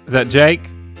 Is that Jake?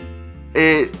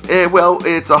 Well,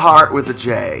 it's a heart with a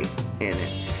J in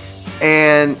it,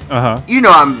 and you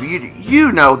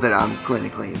know that I'm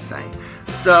clinically insane.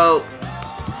 So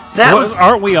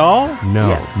aren't we all?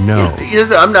 No.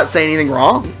 I'm not saying anything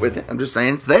wrong with it. I'm just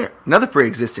saying it's there. Another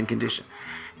pre-existing condition.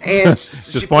 And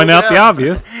just point out the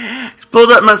obvious. She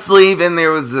pulled up my sleeve, and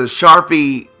there was a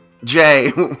Sharpie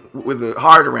J with a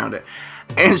heart around it.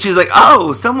 And she's like,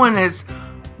 "Oh, someone has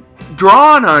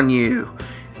drawn on you."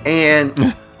 And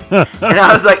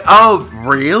I was like, "Oh,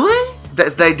 really?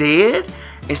 They did?"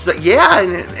 And she's like, "Yeah."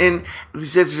 And she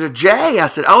says, "There's a J." I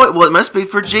said, "Oh, well, it must be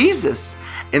for Jesus."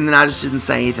 And then I just didn't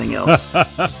say anything else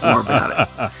more about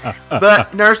it.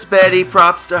 But Nurse Betty,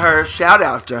 props to her, shout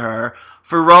out to her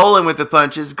for rolling with the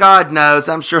punches. God knows,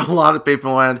 I'm sure a lot of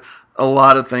people had a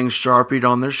lot of things sharpied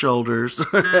on their shoulders.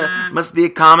 Must be a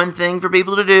common thing for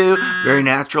people to do. Very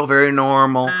natural, very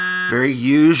normal, very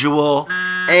usual.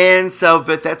 And so,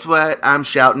 but that's what I'm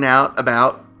shouting out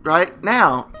about right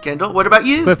now. Kendall, what about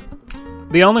you? Cliff,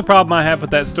 the only problem I have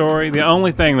with that story, the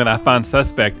only thing that I find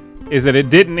suspect, is that it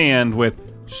didn't end with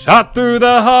 "shot through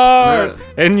the heart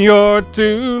and you're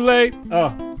too late."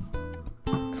 Oh,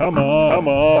 come on.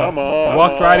 I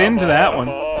walked right into that one.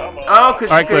 Oh,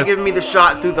 because you could have given me the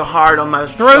shot through the heart on my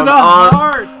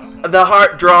heart. The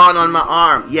heart drawn on my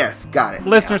arm. Yes, got it.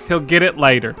 Listeners, he'll get it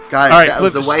later. Got it. All right, that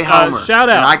was a way homer. Shout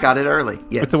out. And I got it early.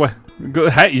 Yes. It's a way.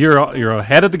 Hey, you're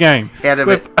ahead of the game. Ahead of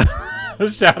it.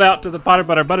 Shout out to the Potter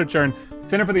Butter Butter Churn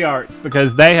Center for the Arts,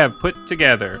 because they have put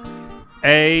together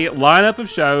a lineup of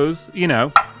shows,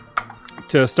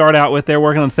 to start out with. They're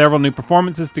working on several new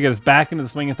performances to get us back into the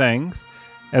swing of things.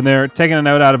 And they're taking a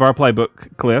note out of our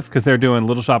playbook, Cliff, because they're doing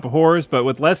Little Shop of Horrors, but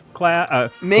with less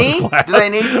class. Me? Do they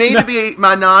need me to be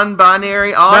my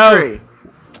non-binary Audrey? No.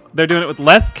 They're doing it with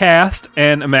less cast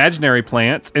and imaginary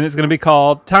plants, and it's going to be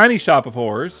called Tiny Shop of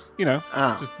Horrors. Just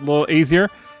a little easier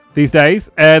these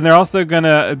days. And they're also going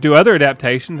to do other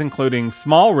adaptations, including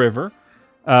Small River,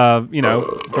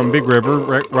 from Big River,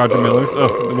 Roger Miller's.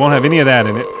 It won't have any of that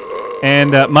in it.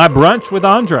 And My Brunch with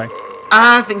Andre.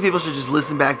 I think people should just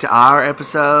listen back to our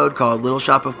episode called Little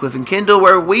Shop of Cliff and Kendall,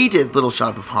 where we did Little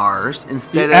Shop of Horrors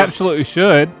instead of... absolutely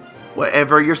should.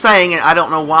 Whatever you're saying, and I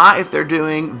don't know why, if they're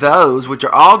doing those, which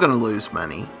are all going to lose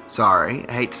money. Sorry,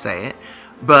 I hate to say it.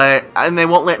 And they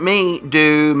won't let me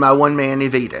do my one-man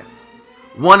Evita.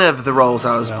 One of the roles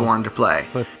I was born to play.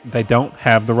 But they don't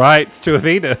have the rights to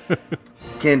Evita.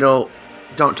 Kendall,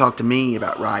 don't talk to me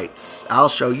about rights. I'll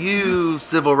show you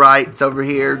civil rights over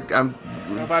here.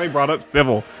 Nobody brought up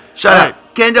civil. Shut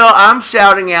up. Kendall, I'm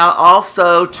shouting out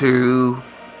also to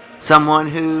someone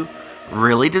who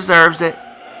really deserves it.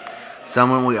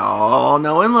 Someone we all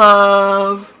know and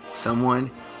love.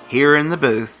 Someone here in the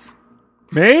booth.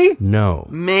 Me? No.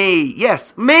 Me.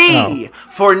 Yes, me.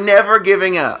 For never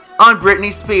giving up on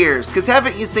Britney Spears. Because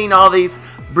haven't you seen all these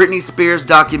Britney Spears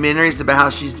documentaries about how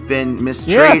she's been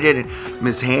mistreated and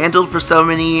mishandled for so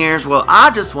many years? Well,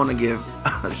 I just want to give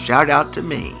a shout out to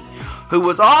me, who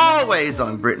was always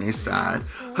on Britney's side,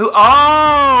 who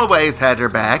always had her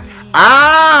back.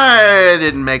 I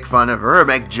didn't make fun of her or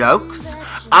make jokes.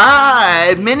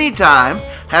 I, many times,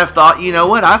 have thought, you know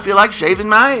what, I feel like shaving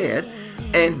my head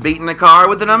and beating a car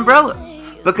with an umbrella.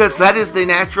 Because that is the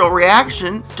natural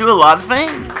reaction to a lot of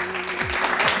things.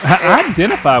 I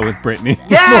identify with Brittany.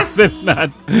 Yes!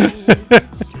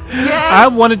 I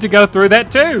wanted to go through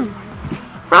that too.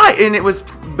 Right, and it was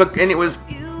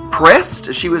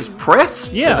pressed. She was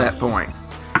pressed to that point.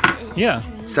 Yeah.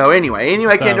 So anyway,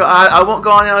 Kendall, I won't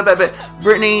go on and on about it, but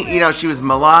Brittany, she was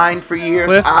maligned for years.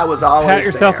 Cliff, I was always pat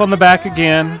yourself there. on the back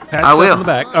again. Pat yourself on the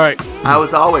back. All right. I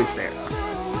was always there.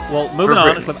 Well, moving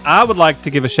on, Cliff, I would like to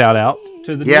give a shout out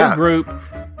to the new group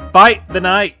Fight the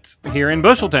Night here in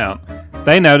Busheltown.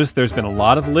 They noticed there's been a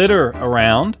lot of litter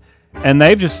around, and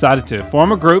they've just decided to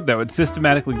form a group that would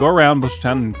systematically go around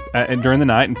Busheltown and during the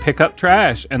night and pick up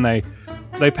trash. And they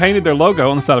painted their logo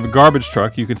on the side of a garbage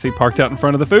truck you can see parked out in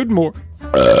front of the Food and More.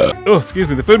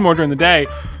 The Food and More during the day.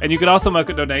 And you could also make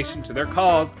a donation to their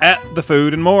cause at the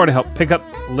Food and More to help pick up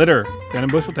litter down in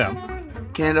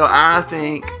Busheltown. Kendall, I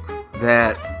think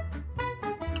that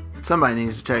somebody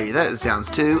needs to tell you that it sounds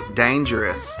too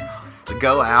dangerous to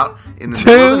go out in the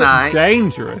middle of the night.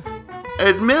 Dangerous.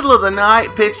 In the middle of the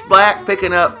night, pitch black,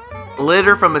 picking up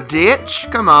litter from a ditch?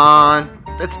 Come on.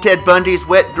 That's Ted Bundy's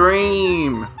wet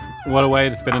dream. What a way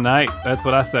to spend a night. That's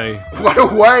what I say. What a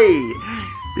way.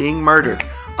 Being murdered.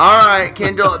 All right,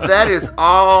 Kendall, that is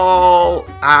all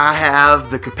I have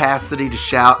the capacity to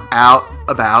shout out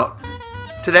about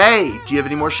today. Do you have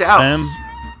any more shouts?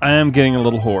 I am getting a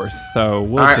little hoarse, so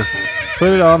we'll just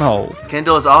put it on hold.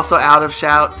 Kendall is also out of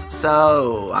shouts,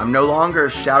 so I'm no longer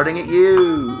shouting at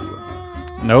you.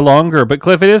 No longer, but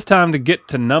Cliff, it is time to get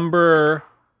to number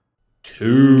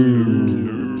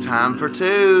 2. Time for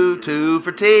 2. 2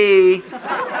 for tea.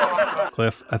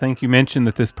 Cliff, I think you mentioned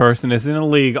that this person is in a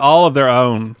league all of their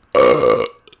own.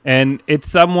 And it's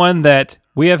someone that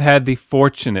we have had the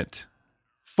fortunate.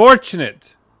 Who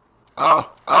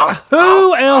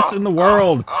else in the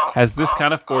world has this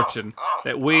kind of fortune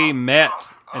that we met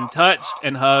and touched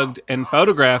and hugged and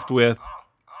photographed with?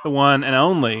 The one and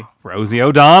only Rosie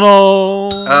O'Donnell.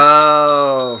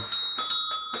 Oh.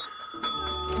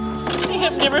 I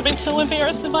have never been so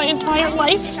embarrassed in my entire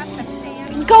life.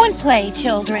 Go and play,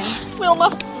 children. Wilma,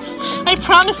 I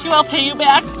promise you I'll pay you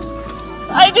back.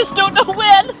 I just don't know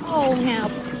when. Oh, now,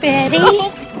 Betty.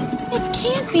 No. It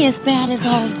can't be as bad as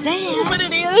all that. But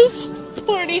it is.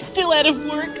 Barney's still out of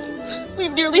work.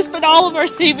 We've nearly spent all of our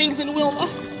savings in Wilma.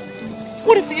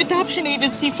 What if the adoption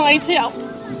agency finds out?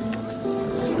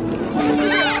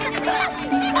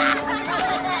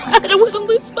 I don't want to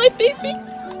lose my baby.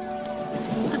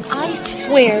 I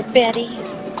swear, Betty,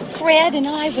 Fred and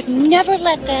I would never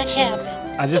let that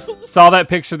happen. I just saw that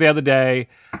picture the other day,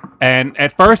 and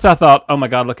at first I thought, oh my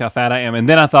God, look how fat I am. And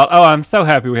then I thought, oh, I'm so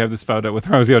happy we have this photo with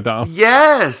Rosie O'Donnell.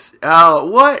 Yes.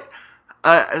 What?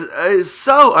 Is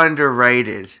so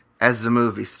underrated as a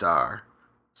movie star.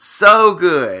 So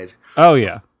good. Oh,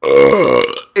 yeah.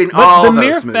 In all the those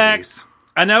mere movies. Fact,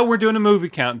 I know we're doing a movie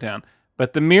countdown,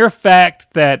 but the mere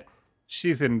fact that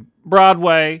she's in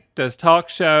Broadway, does talk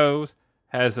shows,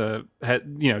 has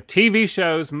TV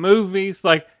shows, movies,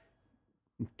 like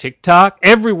TikTok,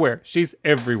 everywhere. She's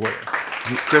everywhere.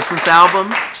 Christmas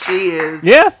albums, she is.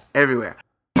 Yes. Everywhere.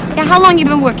 Yeah, how long you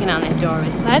been working on that,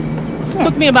 Doris? That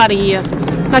took me about a year.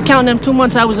 Not counting them 2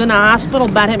 months I was in the hospital,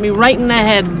 bat hit me right in the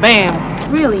head.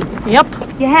 Bam. Really? Yep.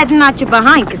 You had to knock you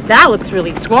behind, because that looks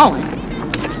really swollen.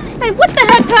 Hey, what the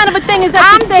heck kind of a thing is that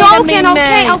I'm to say to me, joking,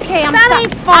 May? okay, I'm that sorry.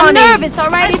 ain't funny. I'm nervous, all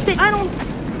right? I don't...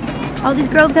 All these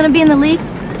girls gonna be in the league?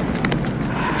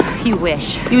 You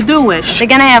wish. You do wish. They're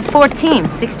gonna have 4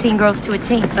 teams, 16 girls to a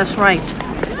team. That's right.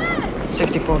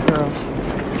 64 girls.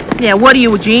 Yeah, what are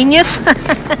you, a genius?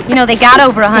 You know, they got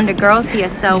over 100 girls here,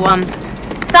 so,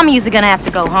 some of you are gonna have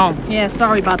to go home. Yeah,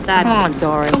 sorry about that. Come on,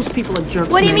 Doris. Those people are jerks.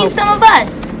 What do you mean, some of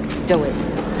us? Do it.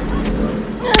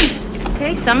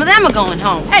 Okay, some of them are going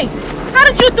home. Hey, how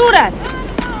did you do that?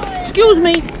 Excuse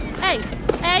me.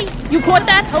 Hey, you caught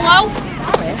that? Hello?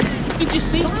 Doris. Did you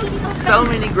see? So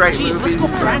many great movies,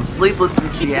 from Sleepless in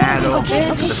Seattle,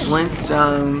 The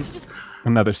Flintstones.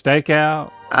 Another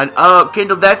Stakeout. And,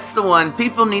 Kendall, that's the one.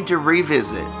 People need to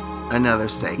revisit Another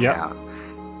Stakeout. Yep.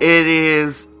 It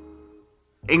is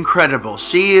incredible.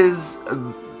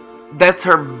 That's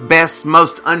her best,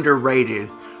 most underrated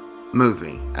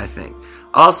movie, I think.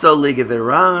 Also, League of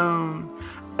Their Own.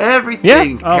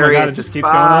 Everything. Yeah. Oh my God, it just keeps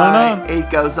going on and on. It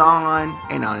goes on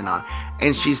and on and on.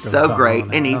 And she's so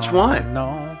great in each one.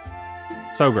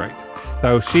 So great.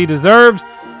 So she deserves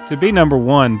to be number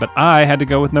 1, but I had to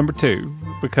go with number 2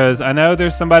 because I know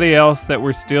there's somebody else that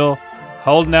we're still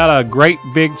holding out a great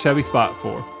big chubby spot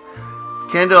for.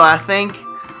 Kendall, I think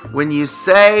when you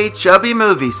say chubby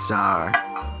movie star,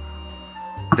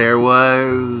 there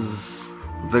was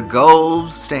the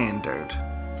gold standard,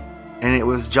 and it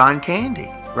was John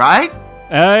Candy, right?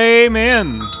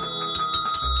 Amen.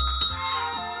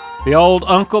 The old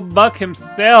Uncle Buck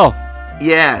himself.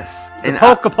 Yes. The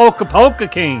Polka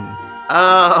King.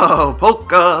 Oh,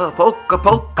 polka.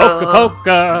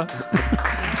 Polka.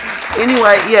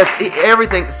 Anyway, yes,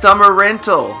 everything. Summer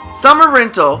Rental. Summer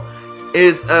Rental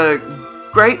is a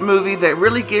great movie that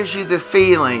really gives you the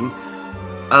feeling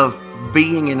of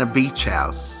being in a beach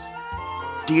house.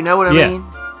 Do you know what I mean?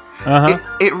 Uh-huh.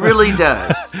 It really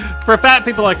does. For fat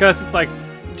people like us, it's like,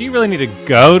 do you really need to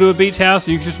go to a beach house?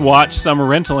 Or you can just watch Summer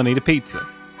Rental and eat a pizza.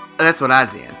 That's what I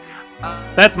did.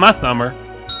 That's my summer.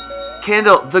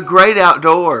 Kendall, The Great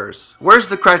Outdoors. Where's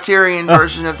the Criterion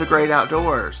version of The Great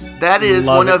Outdoors? That is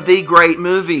one of the great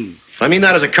movies. I mean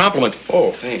that as a compliment.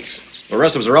 Oh, thanks. The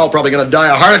rest of us are all probably going to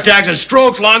die of heart attacks and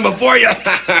strokes long before you.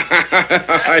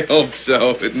 I hope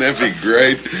so. Wouldn't that be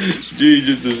great? Gee,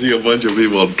 just to see a bunch of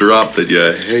people drop that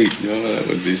you hate. Oh, that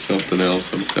would be something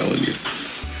else, I'm telling you.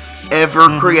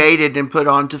 Ever created and put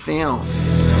onto film.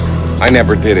 I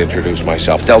never did introduce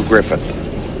myself. Del Griffith.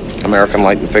 American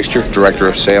Light and Fixture, Director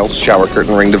of Sales, Shower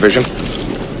Curtain Ring Division.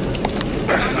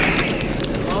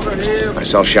 I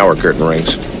sell shower curtain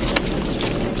rings.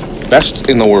 Best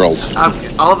in the world.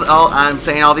 I'm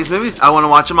saying all these movies. I want to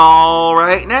watch them all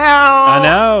right now. I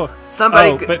know.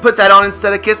 Somebody put that on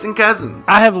instead of Kissing Cousins.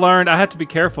 I have learned I have to be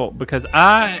careful because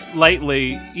I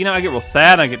lately, I get real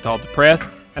sad. I get all depressed.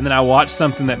 And then I watch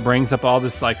something that brings up all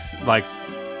this like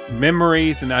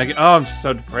memories, and I get, I'm just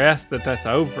so depressed that's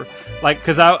over. Like,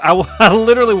 because I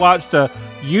literally watched a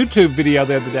YouTube video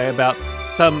the other day about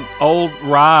some old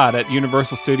ride at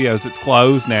Universal Studios that's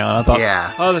closed now, and I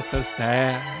thought, oh, that's so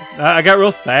sad. I got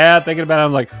real sad thinking about it.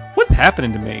 I'm like, what's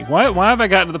happening to me? Why have I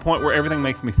gotten to the point where everything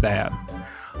makes me sad?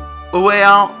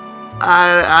 Well,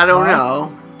 I don't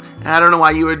know. I don't know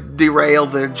why you would derail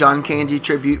the John Candy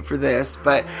tribute for this,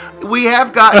 but we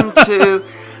have gotten to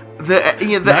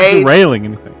the Not age derailing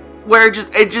anything. where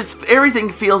it just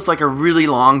everything feels like a really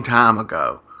long time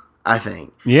ago. I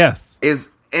think yes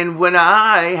and when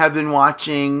I have been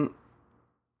watching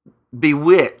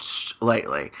Bewitched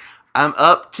lately, I'm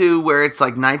up to where it's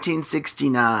like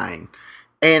 1969,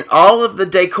 and all of the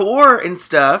decor and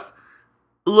stuff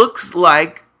looks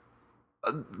like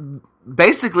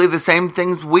basically the same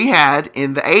things we had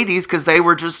in the 80s because they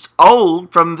were just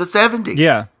old from the 70s.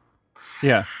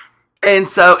 Yeah. And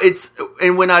so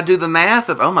and when I do the math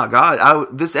of, oh my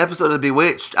God, this episode of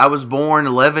Bewitched, I was born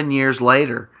 11 years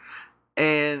later.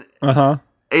 And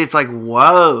it's like,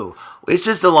 whoa, it's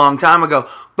just a long time ago.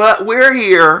 But we're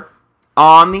here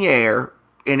on the air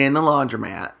and in the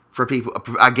laundromat for people,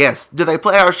 I guess. Do they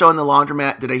play our show in the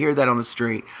laundromat? Did I hear that on the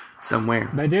street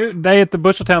somewhere? They do. They at the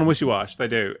Busheltown Wishy Wash. They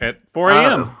do at 4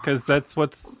 a.m. because that's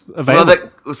what's available.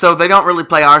 Well, so they don't really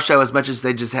play our show as much as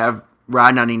they just have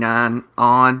Ride 99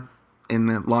 on in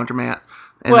the laundromat.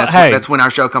 And that's when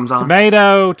our show comes on.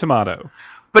 Tomato.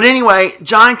 But anyway,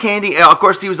 John Candy, of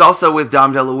course, he was also with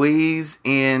Dom DeLuise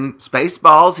in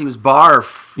Spaceballs. He was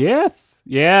Barf.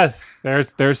 Yes.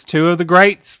 There's two of the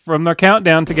greats from their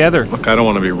countdown together. Look, I don't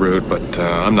want to be rude, but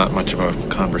I'm not much of a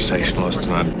conversationalist,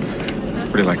 and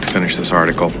I'd really like to finish this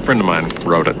article. A friend of mine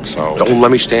wrote it, so... Don't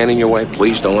let me stand in your way.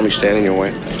 Please don't let me stand in your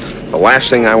way. The last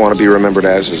thing I want to be remembered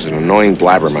as is an annoying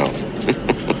blabbermouth.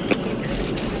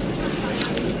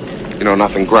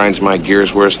 Nothing grinds my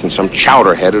gears worse than some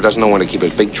chowderhead who doesn't know when to keep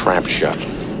his big trap shut.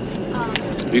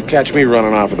 If you catch me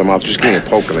running off with the mouth, just give me a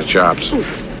poke in the chops.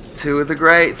 Two of the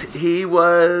greats. He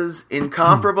was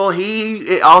incomparable.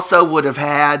 He also would have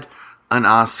had an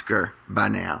Oscar by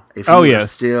now if he was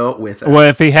still with us. Well,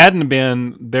 if he hadn't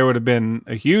been, there would have been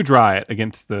a huge riot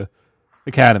against the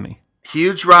Academy.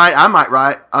 Huge riot. I might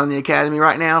riot on the Academy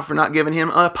right now for not giving him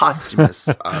a posthumous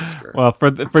Oscar. Well,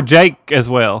 for Jake as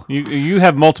well. You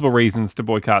have multiple reasons to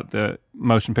boycott the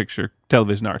motion picture,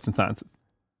 television arts, and sciences.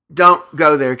 Don't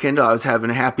go there, Kendall. I was having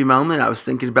a happy moment. I was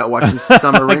thinking about watching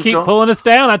Summer Rental. I keep pulling us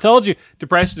down. I told you.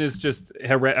 Depression is just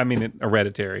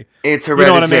hereditary. It's hereditary. You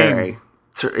know what I mean?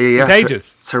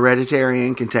 Contagious. It's hereditary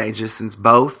and contagious, and it's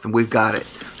both, and we've got it.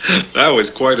 That was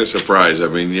quite a surprise. I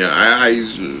mean,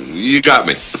 you got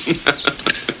me.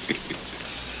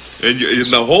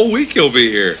 and the whole week you'll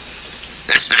be here.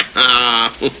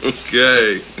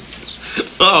 Okay.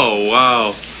 Oh,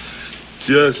 wow.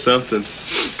 Just something.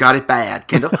 Got it bad,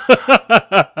 Kendall.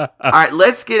 All right,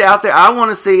 let's get out there. I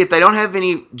want to see if they don't have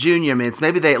any Junior Mints.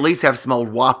 Maybe they at least have some old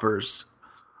Whoppers.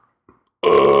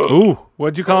 Ooh,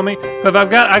 what'd you call me? But I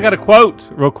got a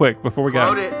quote real quick before we go.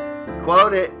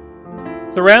 Quote it.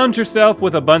 Surround yourself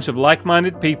with a bunch of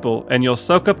like-minded people, and you'll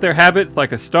soak up their habits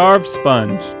like a starved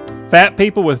sponge. Fat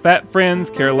people with fat friends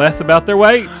care less about their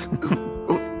weight.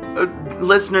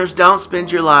 Listeners, don't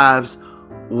spend your lives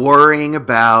worrying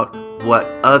about what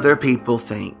other people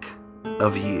think.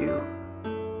 of you.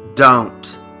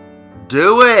 Don't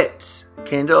do it,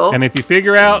 Kendall. And if you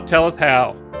figure out, tell us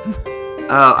how.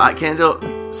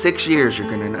 Kendall, 6 years you're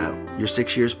going to know. You're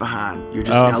 6 years behind. You're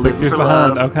just now 6 living years for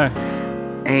behind. love. Okay.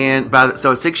 And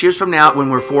so 6 years from now, when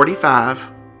we're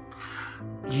 45,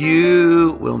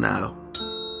 you will know.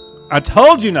 I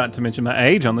told you not to mention my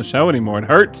age on the show anymore. It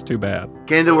hurts too bad.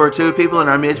 Kendall, we're two people in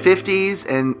our mid-50s,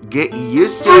 and get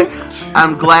used to it.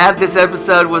 I'm glad this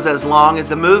episode was as long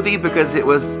as a movie because it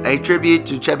was a tribute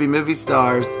to chubby movie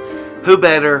stars. Who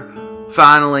better?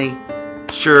 Finally.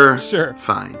 Sure.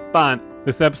 Fine.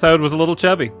 This episode was a little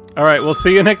chubby. All right, we'll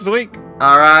see you next week.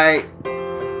 All right.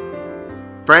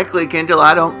 Frankly, Kendall,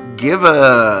 I don't give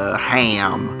a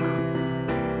ham.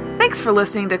 Thanks for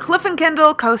listening to Cliff and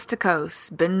Kendall Coast to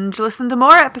Coast. Binge listen to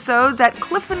more episodes at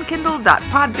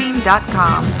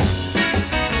cliffandkendall.podbean.com.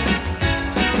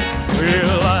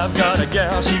 Well, I've got a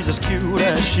gal, she's as cute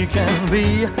as she can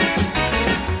be.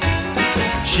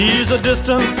 She's a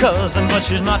distant cousin, but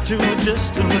she's not too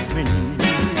distant with me.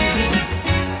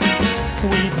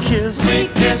 We kiss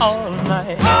all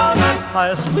night.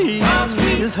 I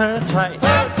squeeze her tight.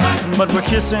 But we're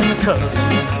kissing cousins.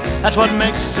 That's what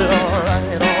makes it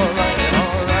alright.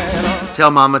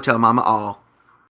 Tell mama all.